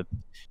guy put the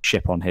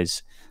chip on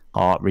his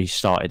heart,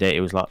 restarted it.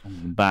 It was like,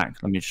 back,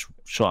 let me just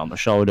shot up my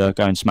shoulder,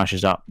 go and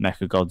smashes up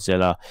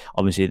Mechagodzilla.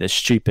 Obviously,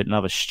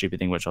 another stupid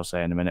thing, which I'll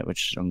say in a minute,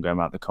 which I'm going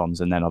about the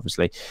cons, and then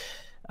obviously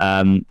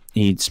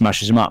he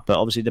smashes him up. But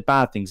obviously, the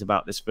bad things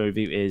about this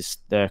movie is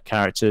the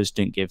characters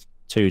didn't give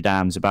two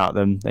damns about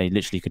them. They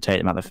literally could take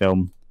them out of the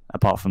film,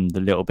 apart from the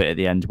little bit at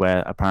the end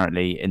where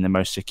apparently in the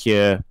most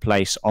secure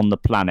place on the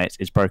planet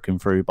is broken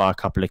through by a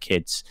couple of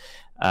kids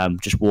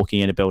just walking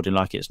in a building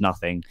like it's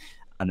nothing,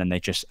 and then they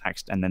just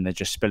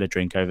spill a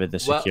drink over the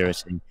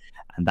security,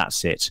 and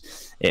that's it.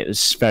 It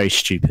was very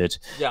stupid.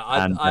 Yeah,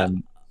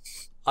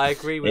 I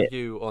agree with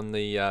you on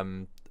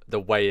the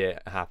way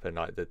it happened.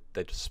 Like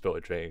they just spilled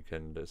a drink,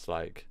 and it's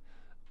like,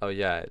 oh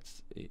yeah,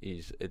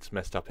 it's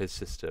messed up his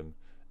system.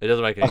 It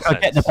doesn't make any sense. I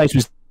get the place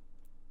was.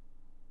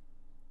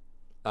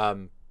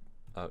 Oh,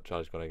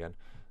 Charlie's gone again.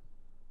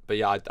 But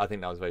yeah, I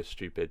think that was very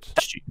stupid.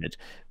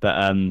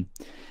 But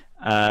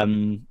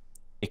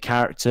a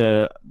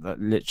character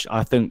that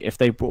I think if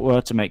they were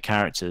to make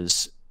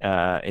characters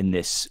in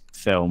this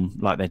film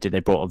like they did, they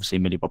brought obviously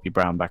Millie Bobby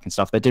Brown back and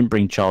stuff. They didn't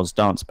bring Charles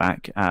Dance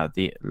back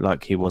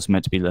like he was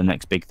meant to be the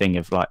next big thing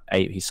of like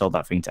he sold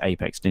that thing to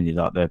Apex, didn't he?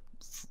 Like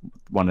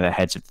one of the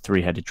heads of the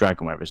three-headed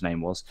dragon, whatever his name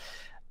was.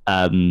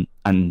 But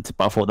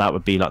I thought that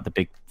would be like the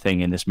big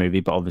thing in this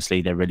movie, but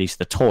obviously they released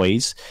the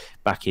toys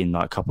back in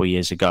like a couple of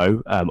years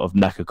ago of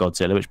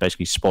Mechagodzilla, which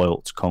basically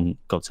spoilt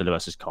Godzilla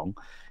versus Kong.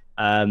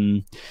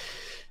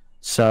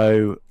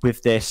 So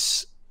with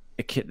this,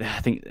 I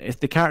think if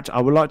the character,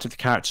 I would like to have the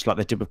characters like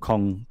they did with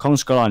Kong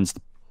Skull Island's.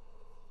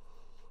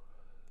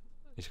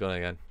 He's gone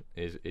again.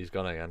 He's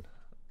gone again.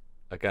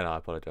 Again, I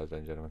apologise, ladies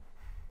and gentlemen.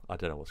 I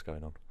don't know what's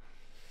going on.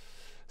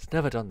 It's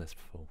never done this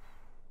before.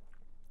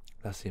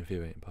 That's the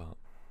infuriating part.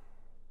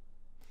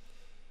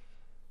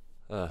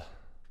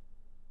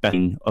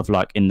 Of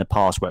like in the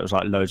past where it was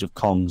like loads of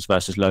Kongs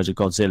versus loads of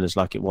Godzillas,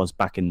 like it was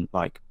back in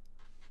like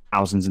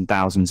thousands and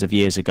thousands of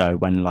years ago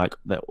when like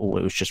it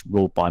was just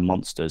ruled by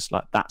monsters.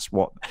 Like that's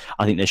what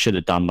I think they should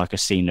have done, like a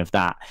scene of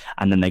that,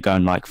 and then they go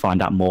and like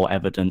find out more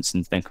evidence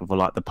and think of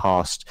like the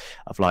past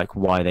of like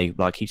why they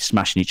like keep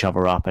smashing each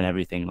other up and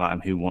everything, like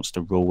and who wants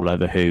to rule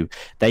over who.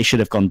 They should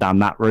have gone down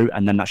that route,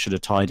 and then that should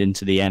have tied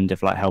into the end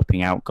of like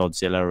helping out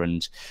Godzilla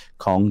and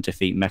Kong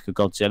defeat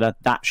Mechagodzilla.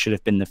 That should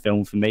have been the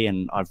film for me,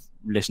 and I've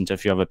listened to a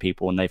few other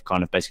people and they've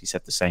kind of basically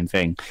said the same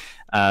thing.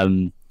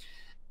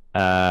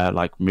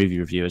 Like movie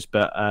reviewers,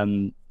 but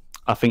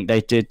I think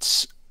they did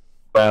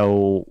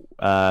well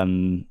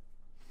in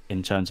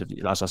terms of,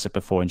 as I said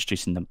before,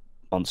 introducing the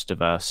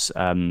MonsterVerse.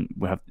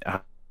 We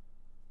have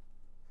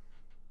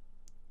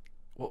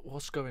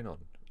what's going on?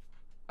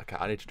 Okay,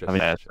 I need to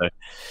address so,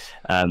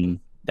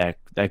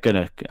 they're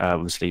gonna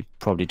obviously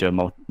probably do a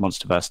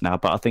MonsterVerse now,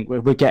 but I think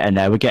we're getting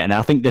there.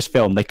 I think this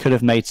film, they could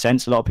have made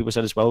sense. A lot of people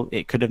said as well,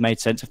 it could have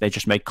made sense if they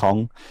just made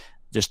Kong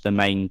just the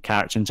main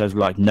character in terms of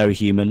like no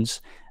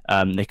humans,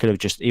 They could have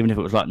just, even if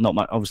it was like not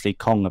much. Obviously,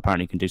 Kong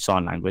apparently can do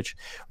sign language,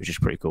 which is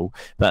pretty cool.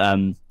 But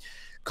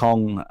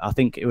Kong, I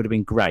think it would have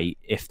been great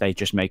if they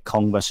just made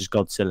Kong versus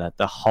Godzilla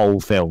the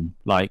whole film.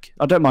 Like,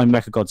 I don't mind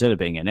Mechagodzilla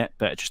being in it,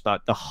 but just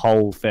like the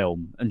whole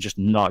film and just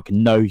like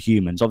no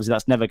humans. Obviously,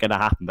 that's never going to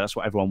happen, but that's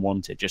what everyone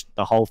wanted. Just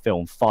the whole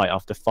film, fight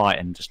after fight,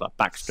 and just like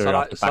backstory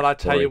after backstory. Shall I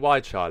tell you why,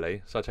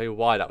 Charlie? Shall I tell you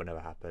why that would never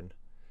happen?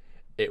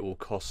 It will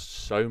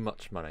cost so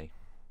much money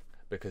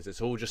because it's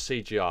all just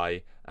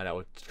CGI, and it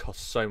would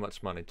cost so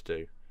much money to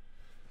do.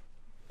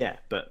 Yeah,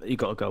 but you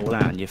got to go all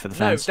out, and you for the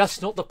fans. No,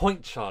 that's not the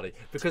point, Charlie.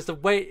 Because the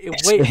way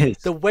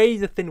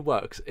the thing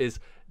works is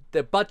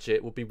the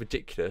budget will be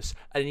ridiculous,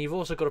 and you've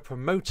also got to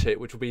promote it,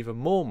 which will be even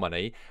more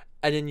money,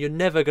 and then you're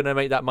never going to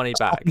make that money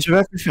back. With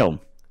every film,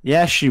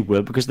 yes, you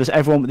would, because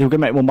they're going to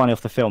make more money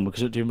off the film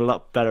because it would do a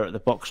lot better at the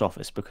box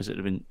office because it would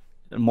have been.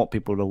 And what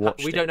people would have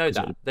watched. We don't know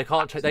that. They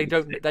can't.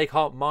 They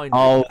can't mind.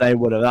 Oh, they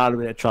would have. That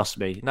would have. Trust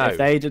me. No. If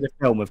they did a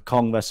film with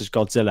Kong versus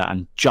Godzilla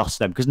and just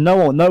them, because no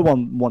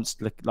one wants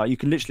to look, like, you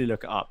can literally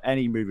look it up.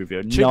 Any movie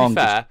review. To be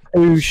fair,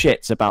 who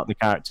shits about the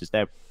characters?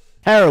 They're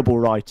terrible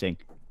writing.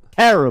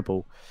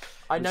 Terrible.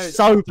 I know.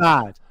 So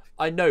bad.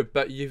 I know,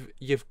 but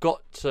you've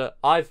got to.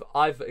 I've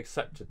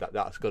accepted that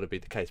that's got to be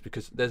the case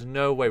because there's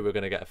no way we're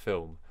going to get a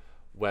film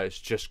where it's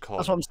just Kong.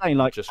 That's what I'm saying.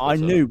 Like, I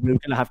knew we were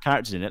going to have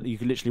characters in it. You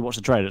could literally watch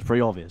the trailer. It's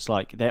pretty obvious.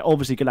 Like, they're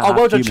obviously going to have. Oh,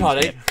 well done, humans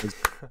Charlie. in it.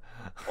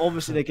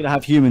 Obviously, they're going to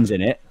have humans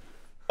in it,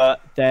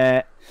 but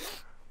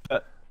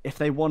if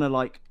they want to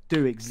like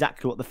do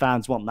exactly what the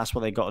fans want, that's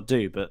what they got to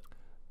do. But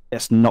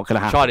it's not going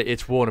to happen. Charlie,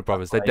 it's Warner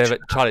Brothers.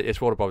 Charlie,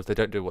 it's Warner Brothers. They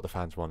don't do what the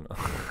fans want.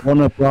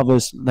 Warner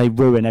Brothers, they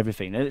ruin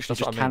everything. They literally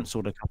just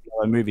cancelled a couple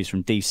of movies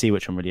from DC,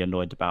 which I'm really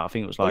annoyed about. I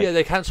think it was like,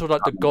 they cancelled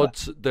like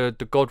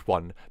the God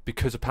one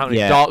because apparently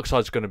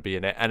Darkseid's going to be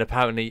in it, and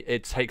apparently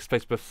it takes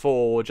place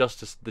before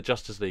the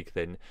Justice League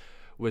thing,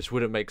 which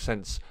wouldn't make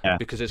sense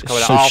because it's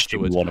coming out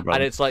afterwards.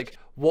 And it's like,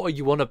 what are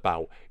you on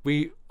about?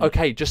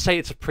 Just say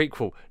it's a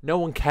prequel. No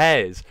one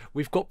cares.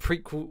 We've got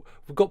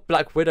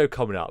Black Widow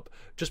coming up.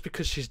 Just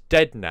because she's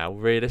dead now,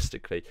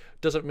 realistically,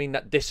 doesn't mean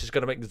that this is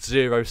going to make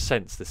zero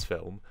sense. This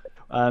film,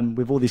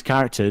 with all these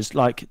characters,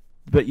 like,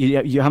 but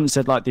you haven't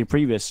said like the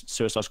previous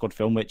Suicide Squad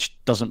film, which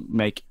doesn't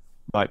make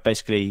like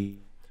basically.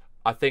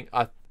 I think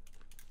I'm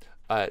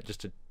about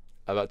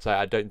to say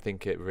I don't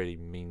think it really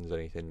means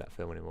anything, that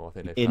film anymore.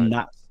 I think in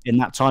that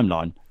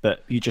timeline,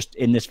 but you just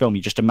in this film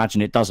you just imagine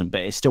it doesn't,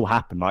 but it still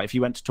happened. Like if you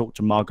went to talk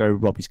to Margot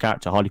Robbie's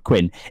character Harley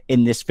Quinn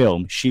in this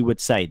film, she would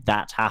say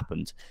that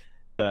happened,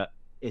 but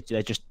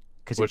they just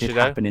because it did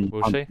happen in.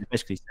 Will she?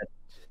 Basically said.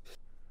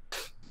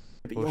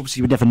 Obviously,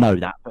 you would never know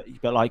that,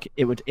 but like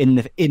it would in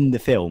the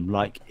film,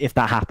 like if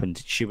that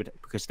happened, she would,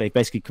 because they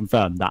basically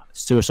confirmed that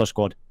Suicide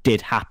Squad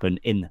did happen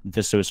in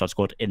the Suicide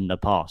Squad in the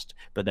past,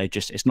 but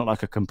it's not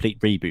like a complete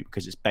reboot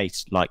because it's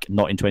based like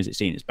not in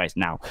 2016, it's based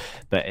now,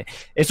 but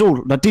it's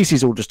all like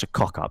DC's all just a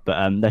cock up,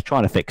 but they're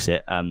trying to fix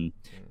it,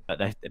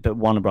 but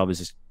Warner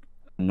Brothers is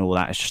and all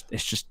that.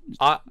 It's just.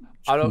 I'm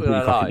not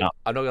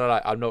gonna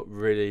lie. I'm not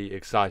really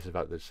excited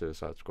about the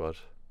Suicide Squad.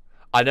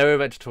 I know we were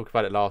meant to talk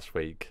about it last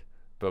week,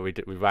 but we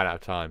ran out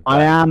of time.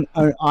 I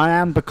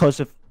am because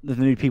of the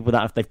new people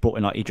that they've brought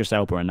in, like Idris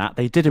Elba and that.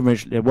 They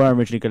were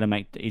originally going to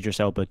make Idris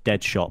Elba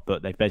Deadshot,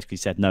 but they basically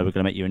said no, we're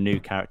going to make you a new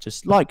character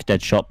like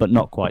Deadshot, but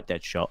not quite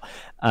Deadshot.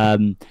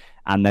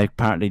 And they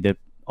apparently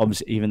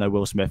obviously, even though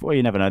Will Smith, well,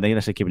 you never know, they're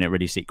going to keeping it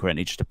really secret and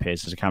he just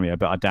appears as a cameo,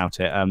 but I doubt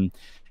it.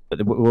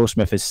 But Will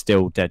Smith is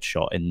still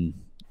Deadshot in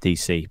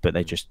DC, but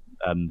they just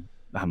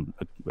haven't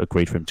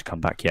agreed for him to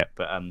come back yet.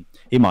 But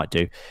he might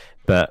do.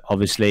 But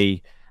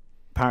obviously,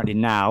 apparently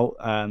now,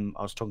 I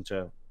was talking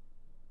to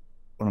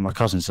one of my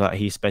cousins, like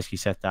he's basically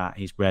said that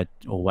he's read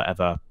or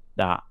whatever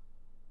that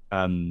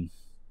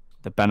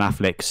the Ben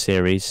Affleck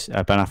series,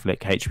 Ben Affleck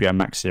HBO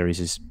Max series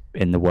is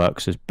in the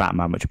works as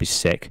Batman, which would be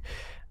sick.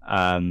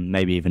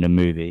 Maybe even a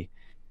movie,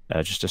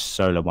 just a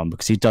solo one,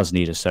 because he does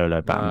need a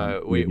solo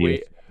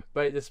Batman.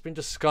 But it's been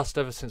discussed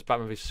ever since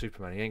Batman v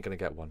Superman. He ain't gonna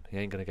get one. He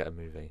ain't gonna get a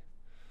movie.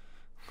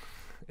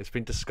 It's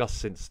been discussed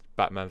since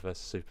Batman vs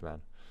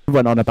Superman.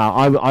 Went on about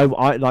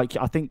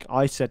I think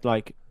I said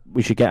like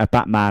we should get a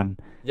Batman.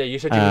 Yeah, you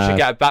said we should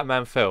get a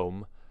Batman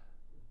film.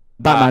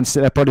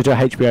 They'll probably do a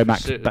HBO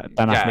Max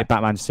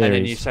Batman series, and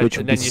then you said, which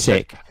would be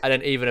sick. And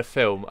then even a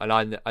film,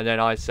 and then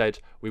I said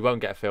we won't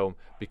get a film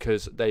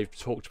because they've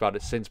talked about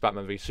it since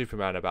Batman v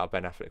Superman about a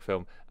Ben Affleck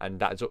film, and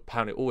that has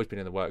apparently always been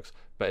in the works,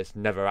 but it's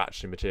never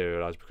actually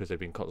materialised because they've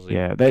been constantly.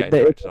 Yeah, they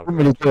didn't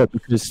really do it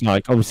because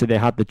like obviously they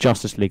had the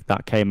Justice League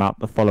that came out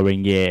the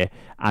following year,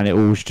 and it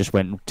all just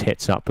went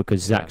tits up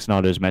because Zack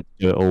Snyder was meant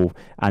to do it all,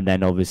 and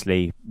then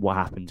obviously what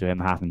happened to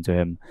him,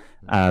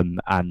 and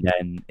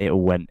then it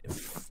all went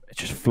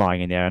just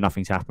flying in the air.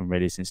 Nothing's happened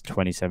really since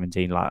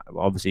 2017. Like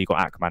obviously you got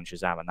Aquaman,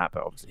 Shazam, and that,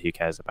 but obviously who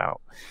cares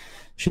about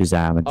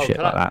Shazam and shit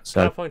like that?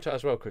 So can I point out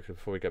as well quickly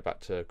before we get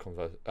back to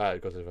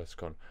Godzilla vs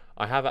Kong?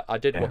 I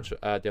did watch the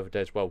other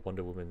day as well,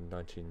 Wonder Woman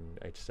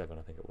 1987,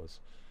 I think it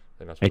was. I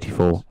think that's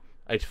 84.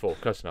 84,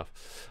 close enough.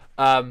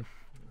 But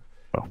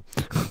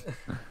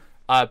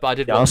I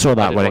did. I saw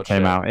that when it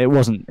came out. It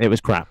wasn't. It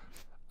was crap.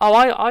 Oh,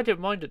 I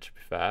didn't mind it, to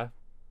be fair.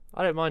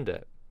 I didn't mind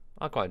it.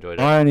 I quite enjoyed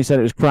it. I only said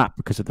it was crap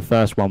because the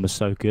first one was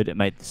so good, it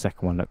made the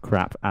second one look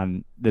crap,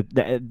 and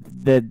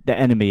the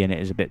enemy in it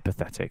is a bit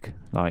pathetic,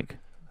 like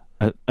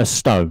a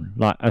stone,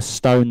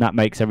 that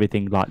makes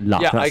everything like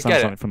luck. Yeah, that I sounds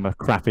get something it. from a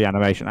crappy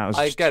animation. That was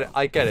I get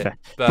it.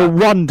 But But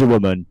Wonder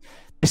Woman,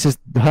 this is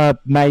her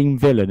main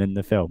villain in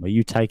the film. Are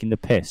you taking the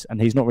piss?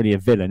 And he's not really a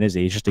villain, is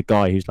he? He's just a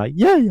guy who's like,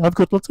 "Yay, I've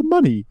got lots of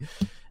money."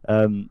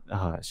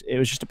 It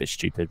was just a bit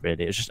stupid,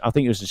 really. I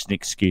think it was just an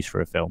excuse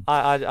for a film.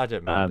 I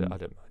didn't mind it. I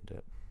didn't mind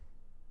it.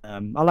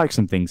 I like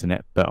some things in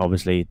it, but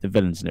obviously the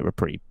villains in it were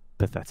pretty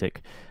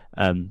pathetic.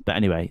 But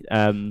anyway,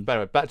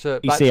 back to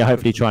DC are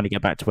hopefully trying to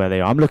get back to where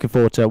they are. I'm looking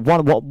forward to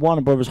what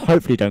Warner Brothers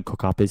hopefully don't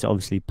cock up is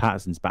obviously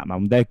Patterson's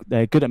Batman.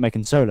 They're good at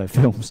making solo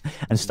films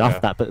and stuff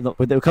but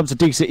when it comes to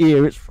DC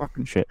here, it's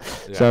fucking shit.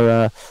 Yeah.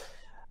 So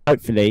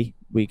hopefully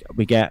we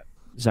get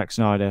Zack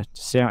Snyder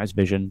to see out his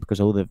vision, because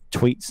all the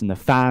tweets and the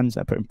fans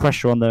are putting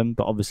pressure on them.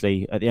 But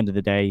obviously at the end of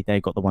the day,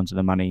 they've got the ones with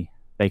the money.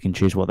 They can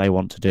choose what they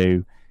want to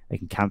do. They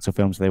can cancel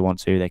films if they want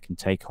to. They can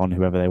take on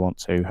whoever they want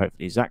to.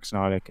 Hopefully Zack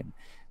Snyder can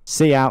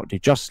see out, do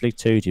Justice League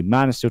 2, do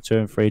Man of Steel 2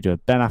 and 3, do a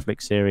Ben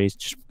Affleck series,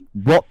 just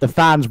what the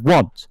fans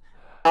want.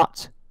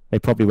 But they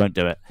probably won't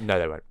do it. No,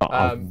 they won't. But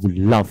I would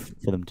love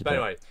for them to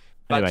do it.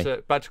 Back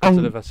to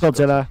Godzilla vs.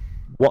 Godzilla,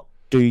 what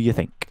do you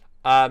think?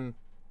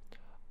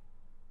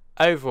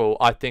 Overall,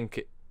 I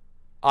think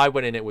I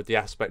went in it with the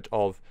aspect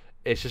of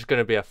it's just going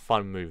to be a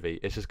fun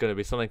movie. It's just going to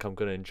be something I'm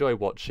going to enjoy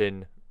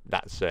watching.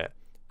 That's it.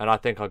 And I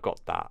think I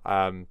got that.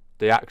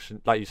 The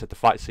action, like you said, the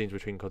fight scenes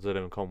between Godzilla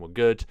and Kong were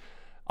good.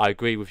 I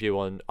agree with you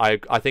on. I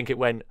think it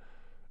went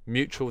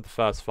mutual the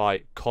first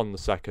fight, Kong the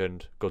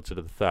second,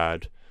 Godzilla the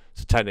third.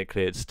 So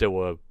technically, it's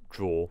still a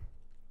draw,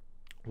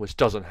 which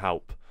doesn't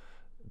help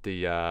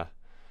the outcome.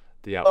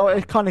 Oh,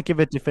 it kind of give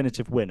a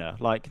definitive winner.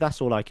 Like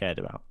that's all I cared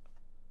about.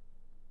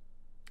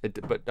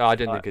 But I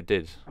didn't think it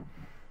did.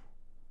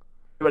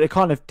 But it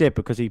kind of did,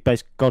 because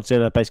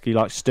Godzilla basically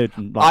like stood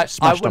and like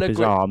smashed up his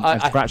arm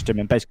and scratched him,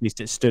 and basically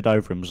stood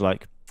over him and was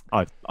like,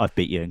 I've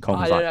beat you. And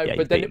Kong was like, yeah,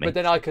 but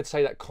then I could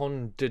say that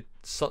Kong did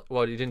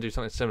well, he didn't do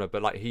something similar,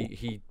 but like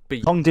he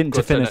beat Kong didn't Godzilla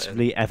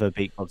definitively ever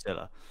beat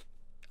Godzilla.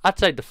 I'd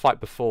say the fight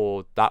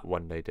before that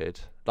one they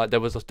did. Like there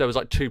was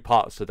like two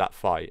parts to that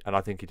fight, and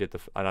I think he did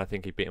and I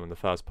think he beat him in the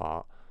first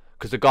part,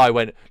 because the guy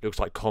went, looks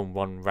like Kong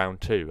won round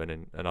 2,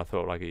 and I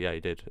thought like, yeah, he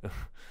did.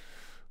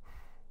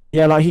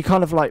 Yeah, like he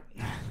kind of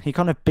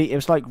beat. It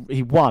was like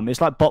he won.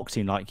 It's like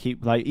boxing. Like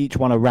each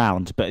won a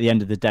round, but at the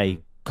end of the day,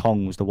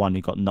 Kong was the one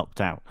who got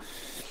knocked out.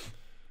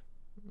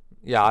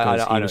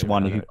 Yeah, he was the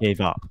one who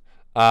gave up.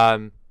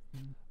 But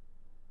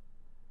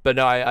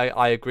no,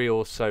 I agree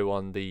also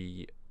on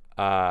the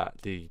way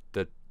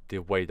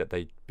that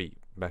they beat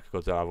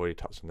Mechagodzilla. I've already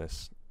touched on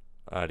this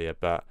earlier,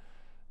 but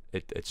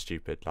it's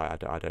stupid.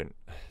 Like I don't.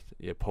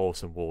 You pour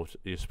some water.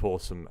 You pour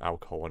some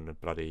alcohol on the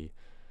bloody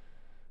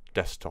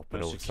desktop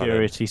and all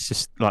security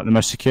system, like the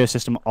most secure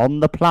system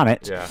on the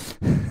planet. Yeah.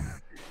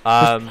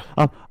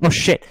 Oh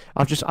shit!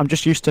 I'm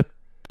just used to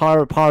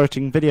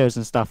pirating videos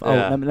and stuff. Oh,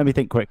 let me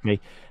think quickly.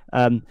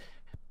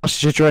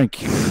 What's your drink?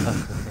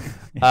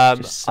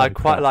 I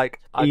quite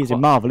like. He's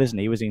in Marvel, isn't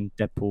he? He was in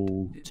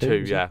Deadpool 2.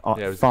 Yeah.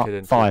 It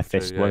was Fire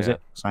Fist, was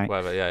it?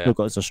 Whatever. Yeah. He's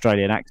got his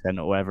Australian accent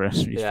or whatever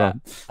he's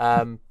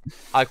from.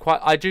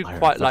 I do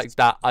quite like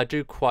that. I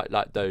do quite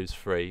like those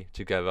three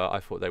together. I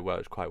thought they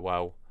worked quite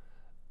well.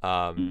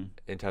 In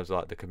terms of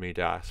like the comedic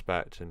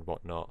aspect and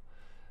whatnot.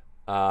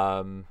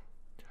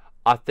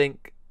 I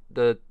think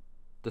the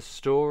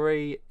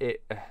story,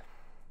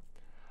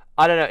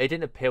 I don't know, it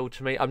didn't appeal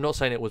to me. I'm not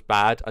saying it was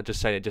bad. I'm just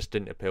saying it just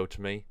didn't appeal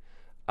to me.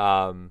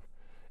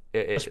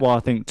 That's why I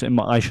think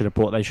they should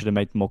have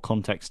made more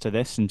context to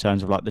this in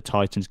terms of like the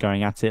Titans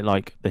going at it.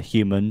 Like the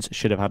humans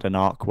should have had an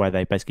arc where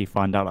they basically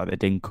find out, like they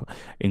did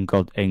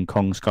in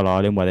Kong Skull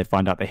Island, where they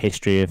find out the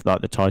history of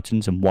like the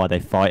Titans and why they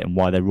fight and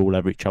why they rule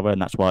over each other.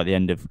 And that's why at the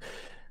end of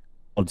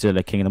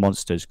Godzilla King of the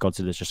Monsters,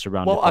 Godzilla's just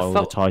surrounded by all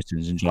the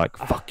Titans and like,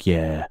 fuck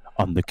yeah,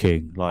 I'm the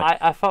king. Like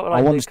I felt like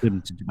I wanted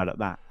them to develop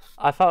that.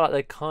 I felt like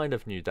they kind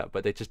of knew that,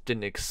 but they just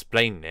didn't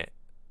explain it.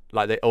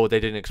 Like they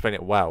didn't explain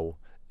it well.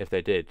 If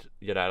they did,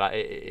 like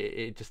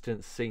it just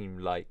didn't seem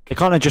like they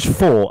kind of just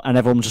fought, and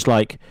everyone was just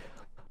like,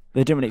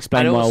 they didn't really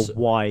explain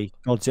why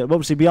Godzilla.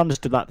 Obviously, we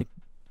understood that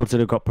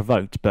Godzilla got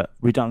provoked, but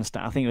we don't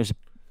understand. I think it was a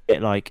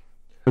bit like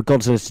for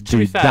Godzilla to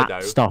do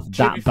that stuff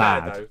that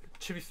bad.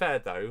 To be fair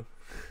though,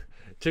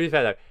 it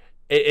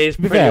is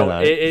pretty.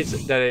 It is. To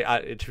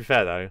be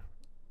fair though.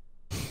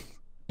 To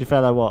be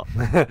fair though, what?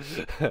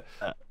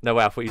 No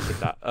way. I thought you said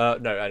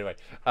that. No. Anyway.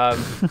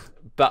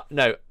 But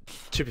no.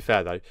 To be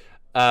fair though,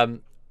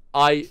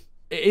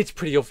 it's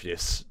pretty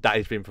obvious that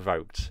he's been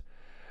provoked,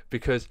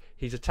 because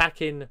he's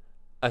attacking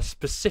a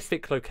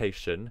specific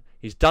location.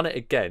 He's done it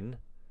again.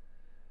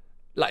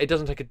 Like it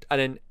doesn't take and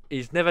then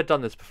he's never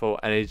done this before,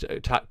 and he's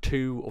attacked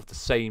 2 of the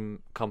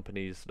same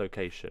company's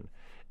location.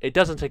 It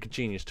doesn't take a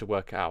genius to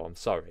work it out. I'm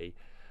sorry.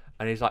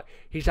 And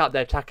he's out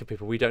there attacking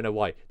people. We don't know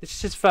why. This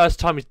is his first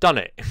time he's done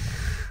it.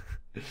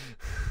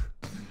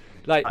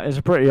 Like, it's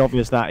pretty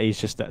obvious that he's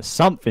just that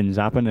something's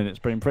happened, and it's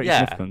been pretty Yeah.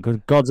 significant because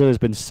Godzilla's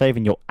been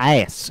saving your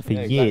ass for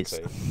yeah, years,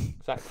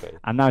 exactly.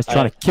 and now he's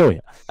trying to kill you.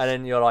 And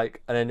then you're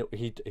like, and then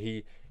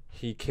he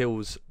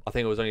kills. I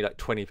think it was only like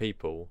 20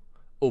 people,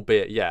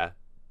 albeit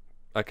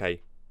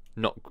okay,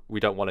 we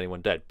don't want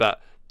anyone dead,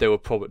 but there were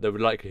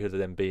likelihood of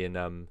them being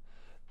the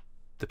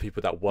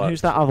people that worked.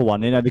 Who's that other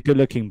one? You know, the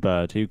good-looking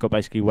bird who got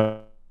basically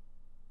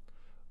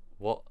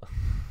What?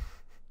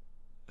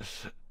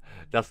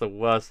 That's the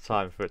worst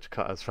time for it to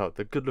cut us out.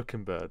 The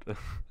good-looking bird.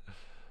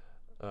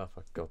 Oh,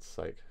 for God's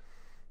sake.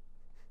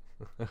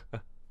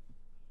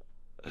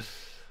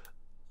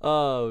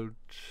 Oh,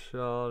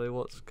 Charlie,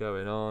 what's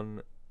going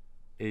on?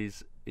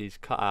 He's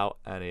cut out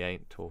and he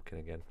ain't talking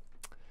again.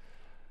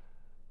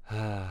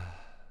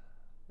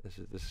 This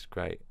is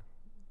great.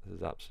 This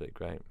is absolutely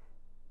great.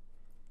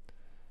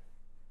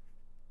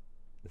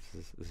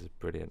 This is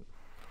brilliant.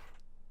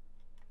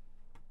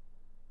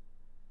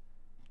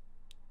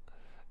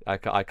 I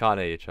can't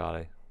hear you,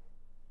 Charlie.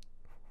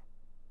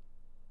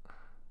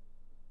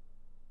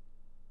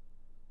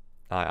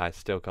 I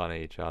still can't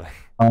hear you, Charlie.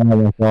 Oh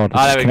my God!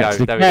 Oh, there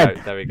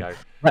we go.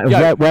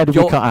 Where did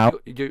we cut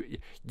out?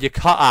 You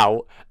cut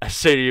out as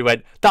soon as you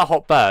went that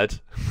hot bird.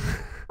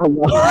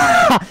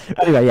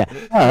 Anyway,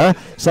 yeah.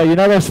 So you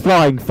know those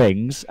flying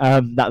things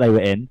that they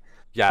were in.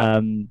 Yeah.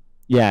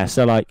 Yeah.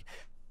 So like,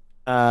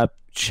 her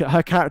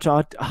character,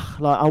 I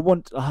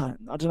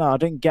don't know. I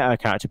didn't get her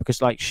character because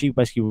like she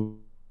basically.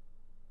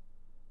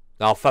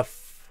 Oh, for.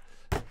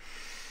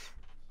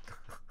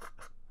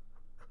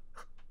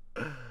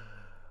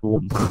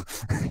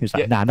 He's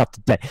like, nah, not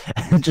today.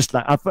 Just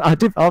like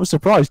I was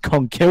surprised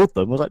Kong killed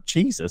them. I was like,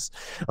 Jesus.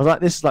 I was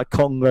like, this is like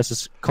Kong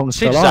versus Kong.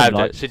 She deserved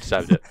it. She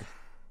deserved it.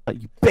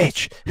 Like, you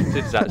bitch.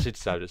 She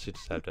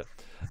deserved it.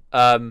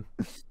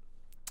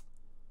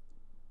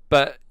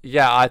 But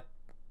yeah,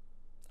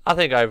 I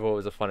think overall it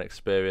was a fun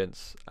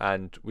experience,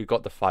 and we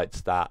got the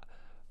fights and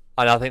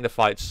I think the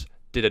fights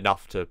did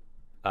enough to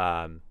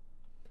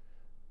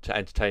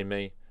entertain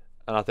me,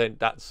 and I think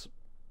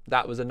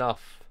that was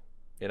enough.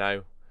 You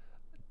know,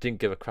 didn't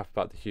give a crap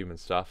about the human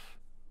stuff,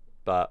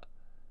 but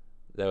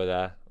they were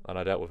there and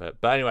I dealt with it.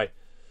 But anyway,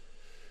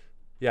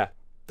 yeah,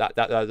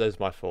 those are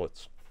my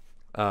thoughts.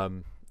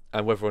 And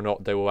whether or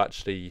not they will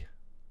actually,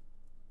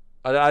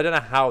 I don't know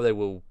how they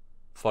will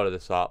follow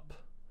this up.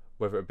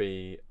 Whether it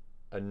be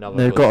another,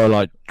 they've got to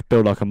like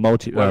build like a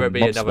whether it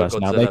be another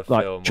Godzilla now. film,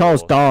 like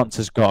Charles Dance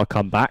has got to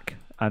come back,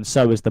 and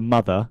so is the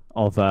mother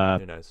of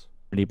who knows?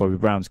 Millie Bobby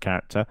Brown's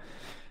character.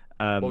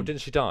 Well,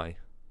 didn't she die?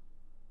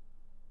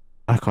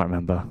 I can't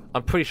remember.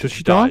 I'm pretty sure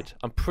she die? died.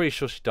 I'm pretty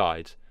sure she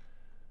died.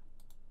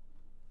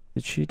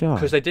 Did she die?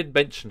 Because they did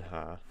mention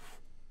her.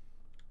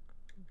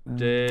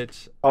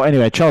 Oh,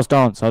 anyway, Charles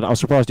Dance. I was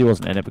surprised he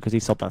wasn't in it because he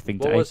sold that thing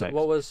to Apex.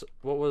 What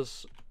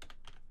was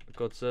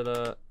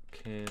Godzilla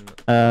King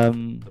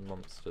the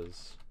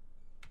Monsters?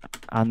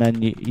 And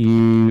then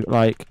you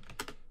like,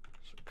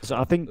 because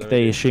I think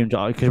they assumed.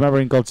 Because remember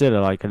in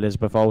Godzilla, like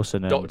Elizabeth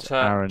Olsen and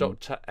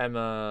Dr.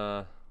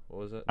 Emma. What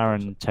was it?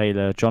 Aaron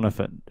Taylor,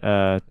 Jonathan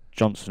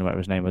Johnson, whatever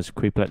his name was.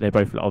 They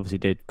both obviously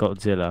did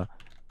Godzilla,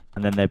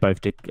 and then they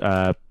both did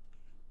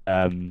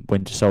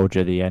Winter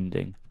Soldier, the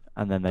ending.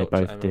 And then they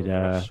both did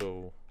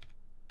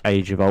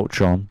Age of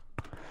Ultron.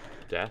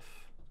 Death.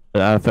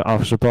 But I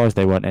was surprised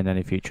they weren't in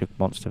any future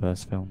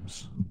MonsterVerse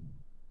films.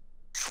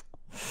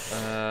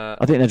 I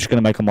think they're just going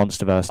to make a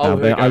MonsterVerse now.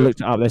 I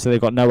looked it up. They said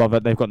they've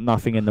got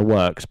nothing in the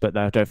works, but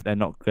they're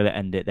not going to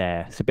end it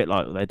there. It's a bit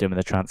like what they're doing with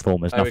the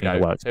Transformers. Nothing in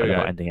the works, but they're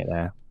not ending it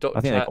there. I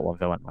think they've got one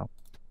film now.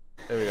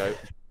 Here we go.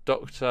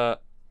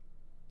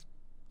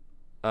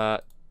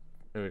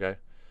 Here we go.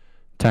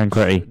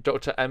 Tancredi.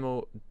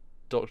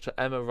 Dr.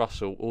 Emma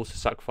Russell also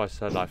sacrificed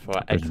her life for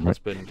her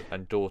ex-husband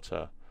and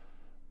daughter.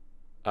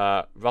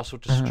 Russell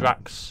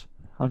distracts.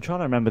 I'm trying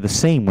to remember the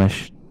scene where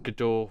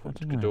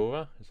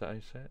Ghidorah, is that how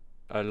you say it?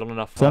 Long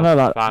enough for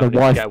the family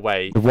to get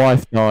away. The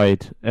wife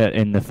died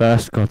in the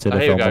first Godzilla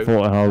film. I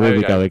thought, oh, here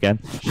we go again.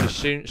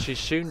 She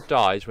soon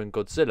dies when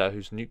Godzilla,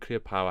 whose nuclear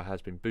power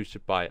has been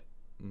boosted by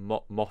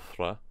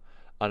Mothra,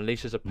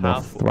 unleashes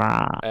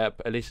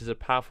a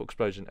powerful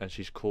explosion, and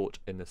she's caught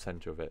in the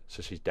center of it.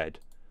 So she's dead.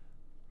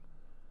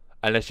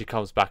 Unless she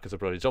comes back as a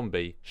bloody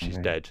zombie, she's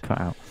dead. Cut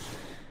out.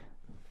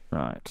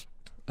 Right.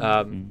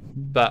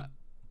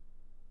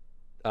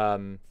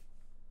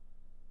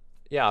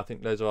 Yeah, I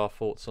think those are our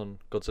thoughts on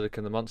Godzilla King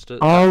of the Monsters.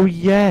 Oh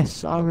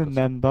yes, I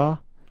remember.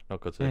 Not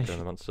Godzilla King of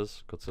the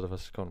Monsters. Godzilla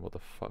vs Kong. What the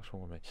fuck's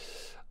wrong with me?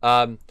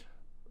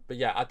 But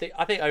yeah, I think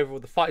overall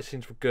the fight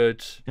scenes were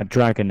good. A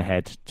dragon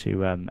head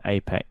to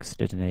Apex,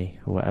 didn't he,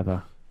 or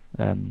whatever?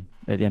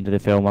 At the end of the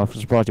film, I was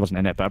surprised he wasn't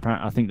in it, but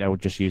apparently I think they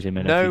would just use him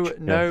in a future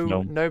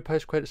film. No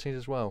post-credit scenes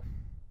as well.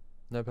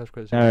 No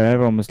post-credit scenes. No,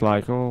 everyone was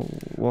like, "Oh,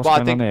 what's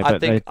going on here?" But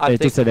they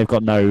did say they've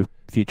got no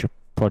future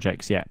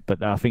projects yet,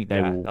 but I think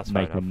they will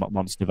make a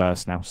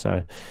MonsterVerse now.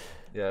 So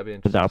yeah, it'll be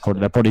interesting.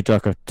 They'll probably do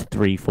like a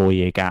 3-4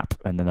 year gap,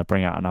 and then they'll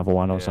bring out another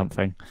one or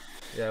something.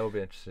 Yeah, it'll be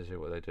interesting to see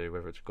what they do,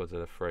 whether it's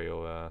Godzilla 3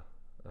 or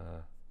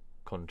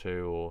Con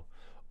 2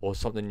 or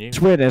something new. It's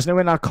weird, isn't it?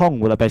 When Kong,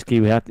 well,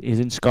 basically he's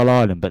in Skull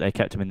Island, but they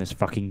kept him in this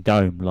fucking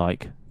dome.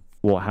 Like,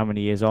 what? How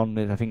many years on?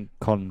 I think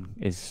Kong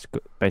is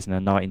based in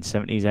the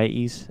 1970s,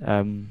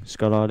 80s.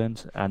 Skull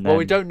Island, and then Well,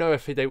 we don't know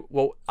if they.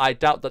 Well, I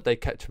doubt that they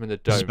kept him in the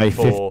this is dome based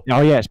for.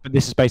 oh yes, but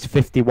this is based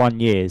 51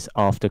 years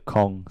after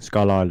Kong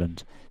Skull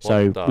Island.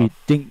 So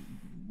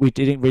we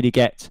didn't really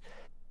get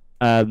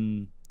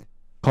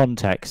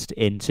context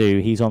into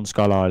he's on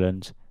Skull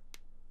Island,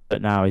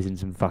 but now he's in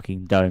some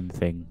fucking dome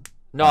thing.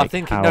 No, Like,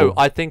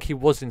 I think he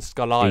was in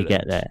Skull Island. Did he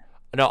get there?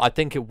 No, I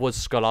think it was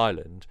Skull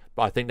Island,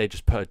 but I think they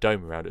just put a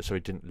dome around it so he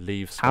didn't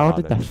leave Skull How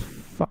Island. did the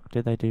fuck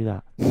did they do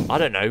that? I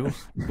don't know.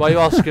 Why are you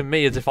asking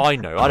me as if I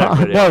know? I don't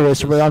really. No,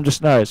 it's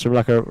it's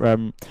like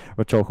a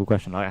rhetorical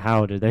question. Like,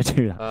 how did they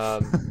do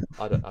that?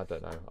 I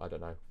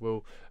don't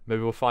know.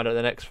 Maybe we'll find out in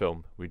the next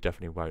film. We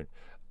definitely won't.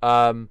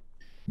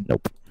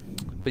 Nope.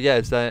 But yeah,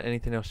 is there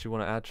anything else you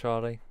want to add,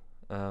 Charlie?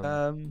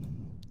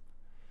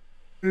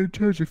 In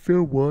terms of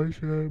film wise,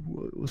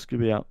 what's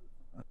gonna be out?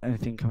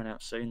 Anything coming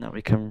out soon that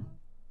we can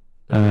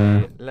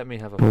let me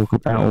have a talk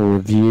about or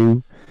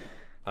review?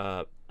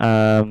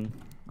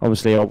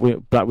 Obviously,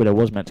 Black Widow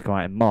was meant to come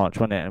out in March,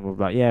 wasn't it? And we're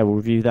like, yeah, we'll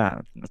review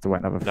that. We have to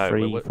wait another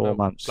 3-4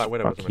 months. Black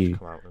Widow Fuck wasn't you. meant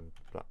to come out in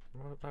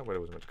Black Widow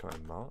wasn't meant to come out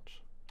in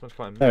March. It was meant to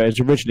come out in No, May. it was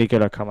originally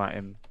gonna come out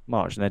in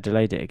March, and they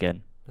delayed it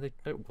again. No,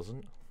 it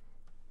wasn't.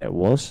 It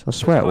was. I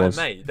swear it was.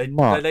 May.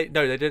 March. They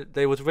did.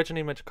 They was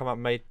originally meant to come out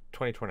May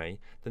 2020.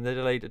 Then they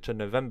delayed it to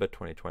November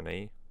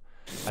 2020,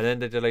 and then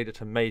they delayed it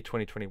to May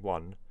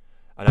 2021.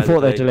 And I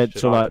thought they delayed it to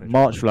July like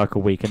March for like a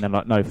week, and then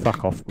like, no,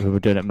 fuck off. We were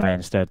doing it May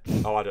instead.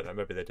 Oh, I don't know.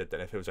 Maybe they did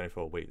then. If it was only for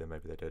a week, then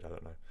maybe they did. I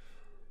don't know.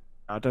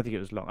 I don't think it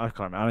was long. I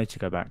can't remember. I need to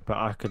go back, but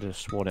I could have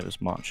sworn it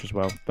was March as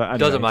well. But anyway,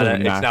 Doesn't matter.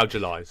 It's now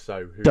July,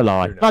 so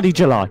July, who knows? bloody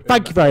July.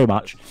 Thank you very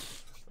much.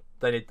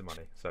 They need the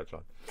money, so it's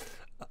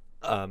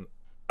fine.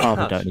 Oh,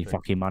 they don't need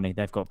fucking money.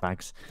 They've got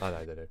bags. I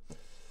know they do.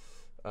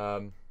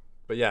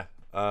 But yeah,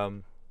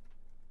 I've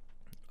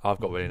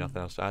got really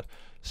nothing else to add.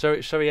 So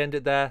shall we end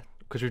it there?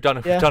 Because we've done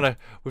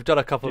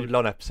a couple of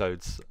long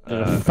episodes. We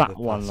did a fat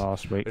one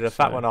last week. We did a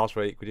fat one last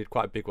week. We did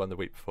quite a big one the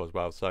week before as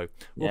well. So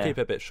we'll keep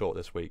it a bit short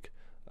this week.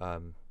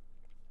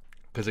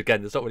 Because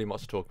again, there's not really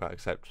much to talk about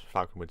except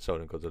Falcon Winter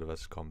Soldier and Godzilla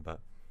vs Kong.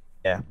 But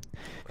yeah.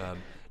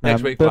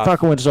 Next week, but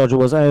Falcon Winter Soldier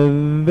was a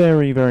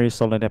very, very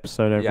solid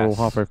episode overall. Yes.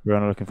 Halfway through,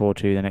 and I'm looking forward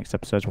to the next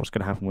episodes. What's going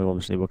to happen with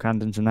obviously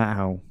Wakandans and that,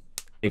 how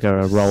big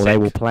a role they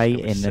will play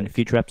in the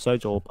future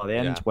episodes, or by the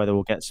end, whether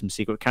we'll get some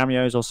secret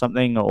cameos or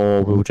something,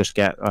 or we'll just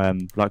get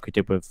like we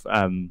did with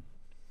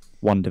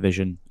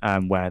WandaVision,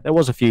 where there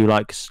was a few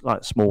like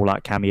small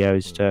like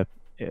cameos to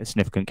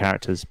significant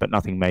characters, but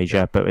nothing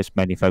major. But it's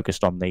mainly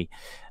focused on the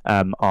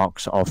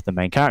arcs of the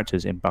main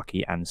characters in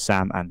Bucky and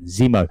Sam and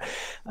Zemo.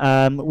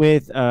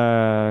 With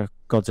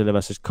Godzilla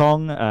vs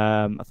Kong,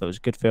 I thought it was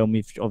a good film.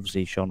 We've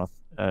obviously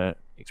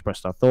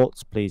expressed our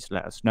thoughts. Please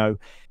let us know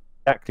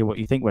exactly what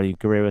you think, whether you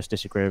agree with us,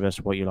 disagree with us,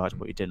 what you liked,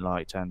 what you didn't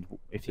like, and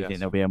if you think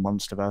there'll be a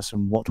MonsterVerse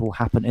and what will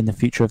happen in the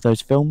future of those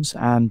films.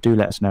 And do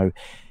let us know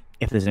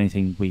if there's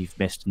anything we've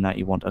missed and that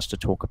you want us to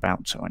talk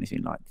about or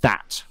anything like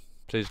that.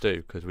 Please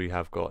do, because we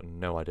have got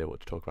no idea what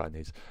to talk about in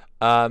these.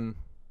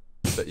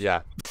 But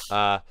yeah.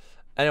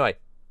 Anyway,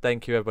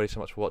 thank you everybody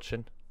so much for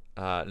watching.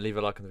 Leave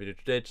a like on the video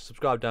if you did.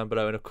 Subscribe down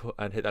below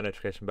and hit that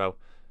notification bell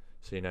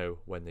so you know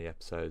when the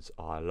episodes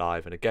are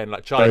live. And again,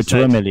 like Charlie said,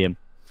 to 1 million.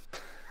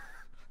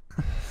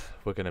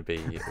 We're gonna be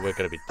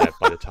dead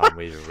by the time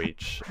we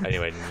reach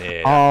anywhere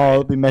near.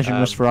 I'll be measuring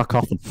us for our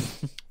coffin.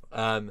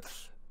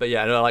 But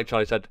yeah, and like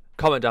Charlie said,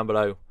 comment down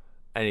below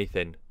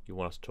anything you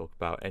want us to talk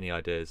about, any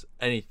ideas,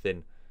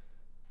 anything.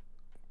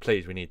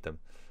 Please, we need them.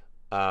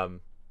 But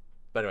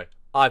anyway,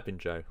 I've been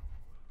Joe.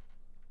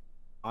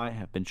 I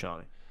have been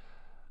Charlie.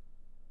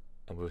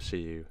 And we'll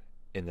see you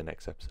in the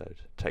next episode.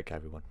 Take care,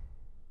 everyone.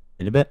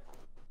 In a bit.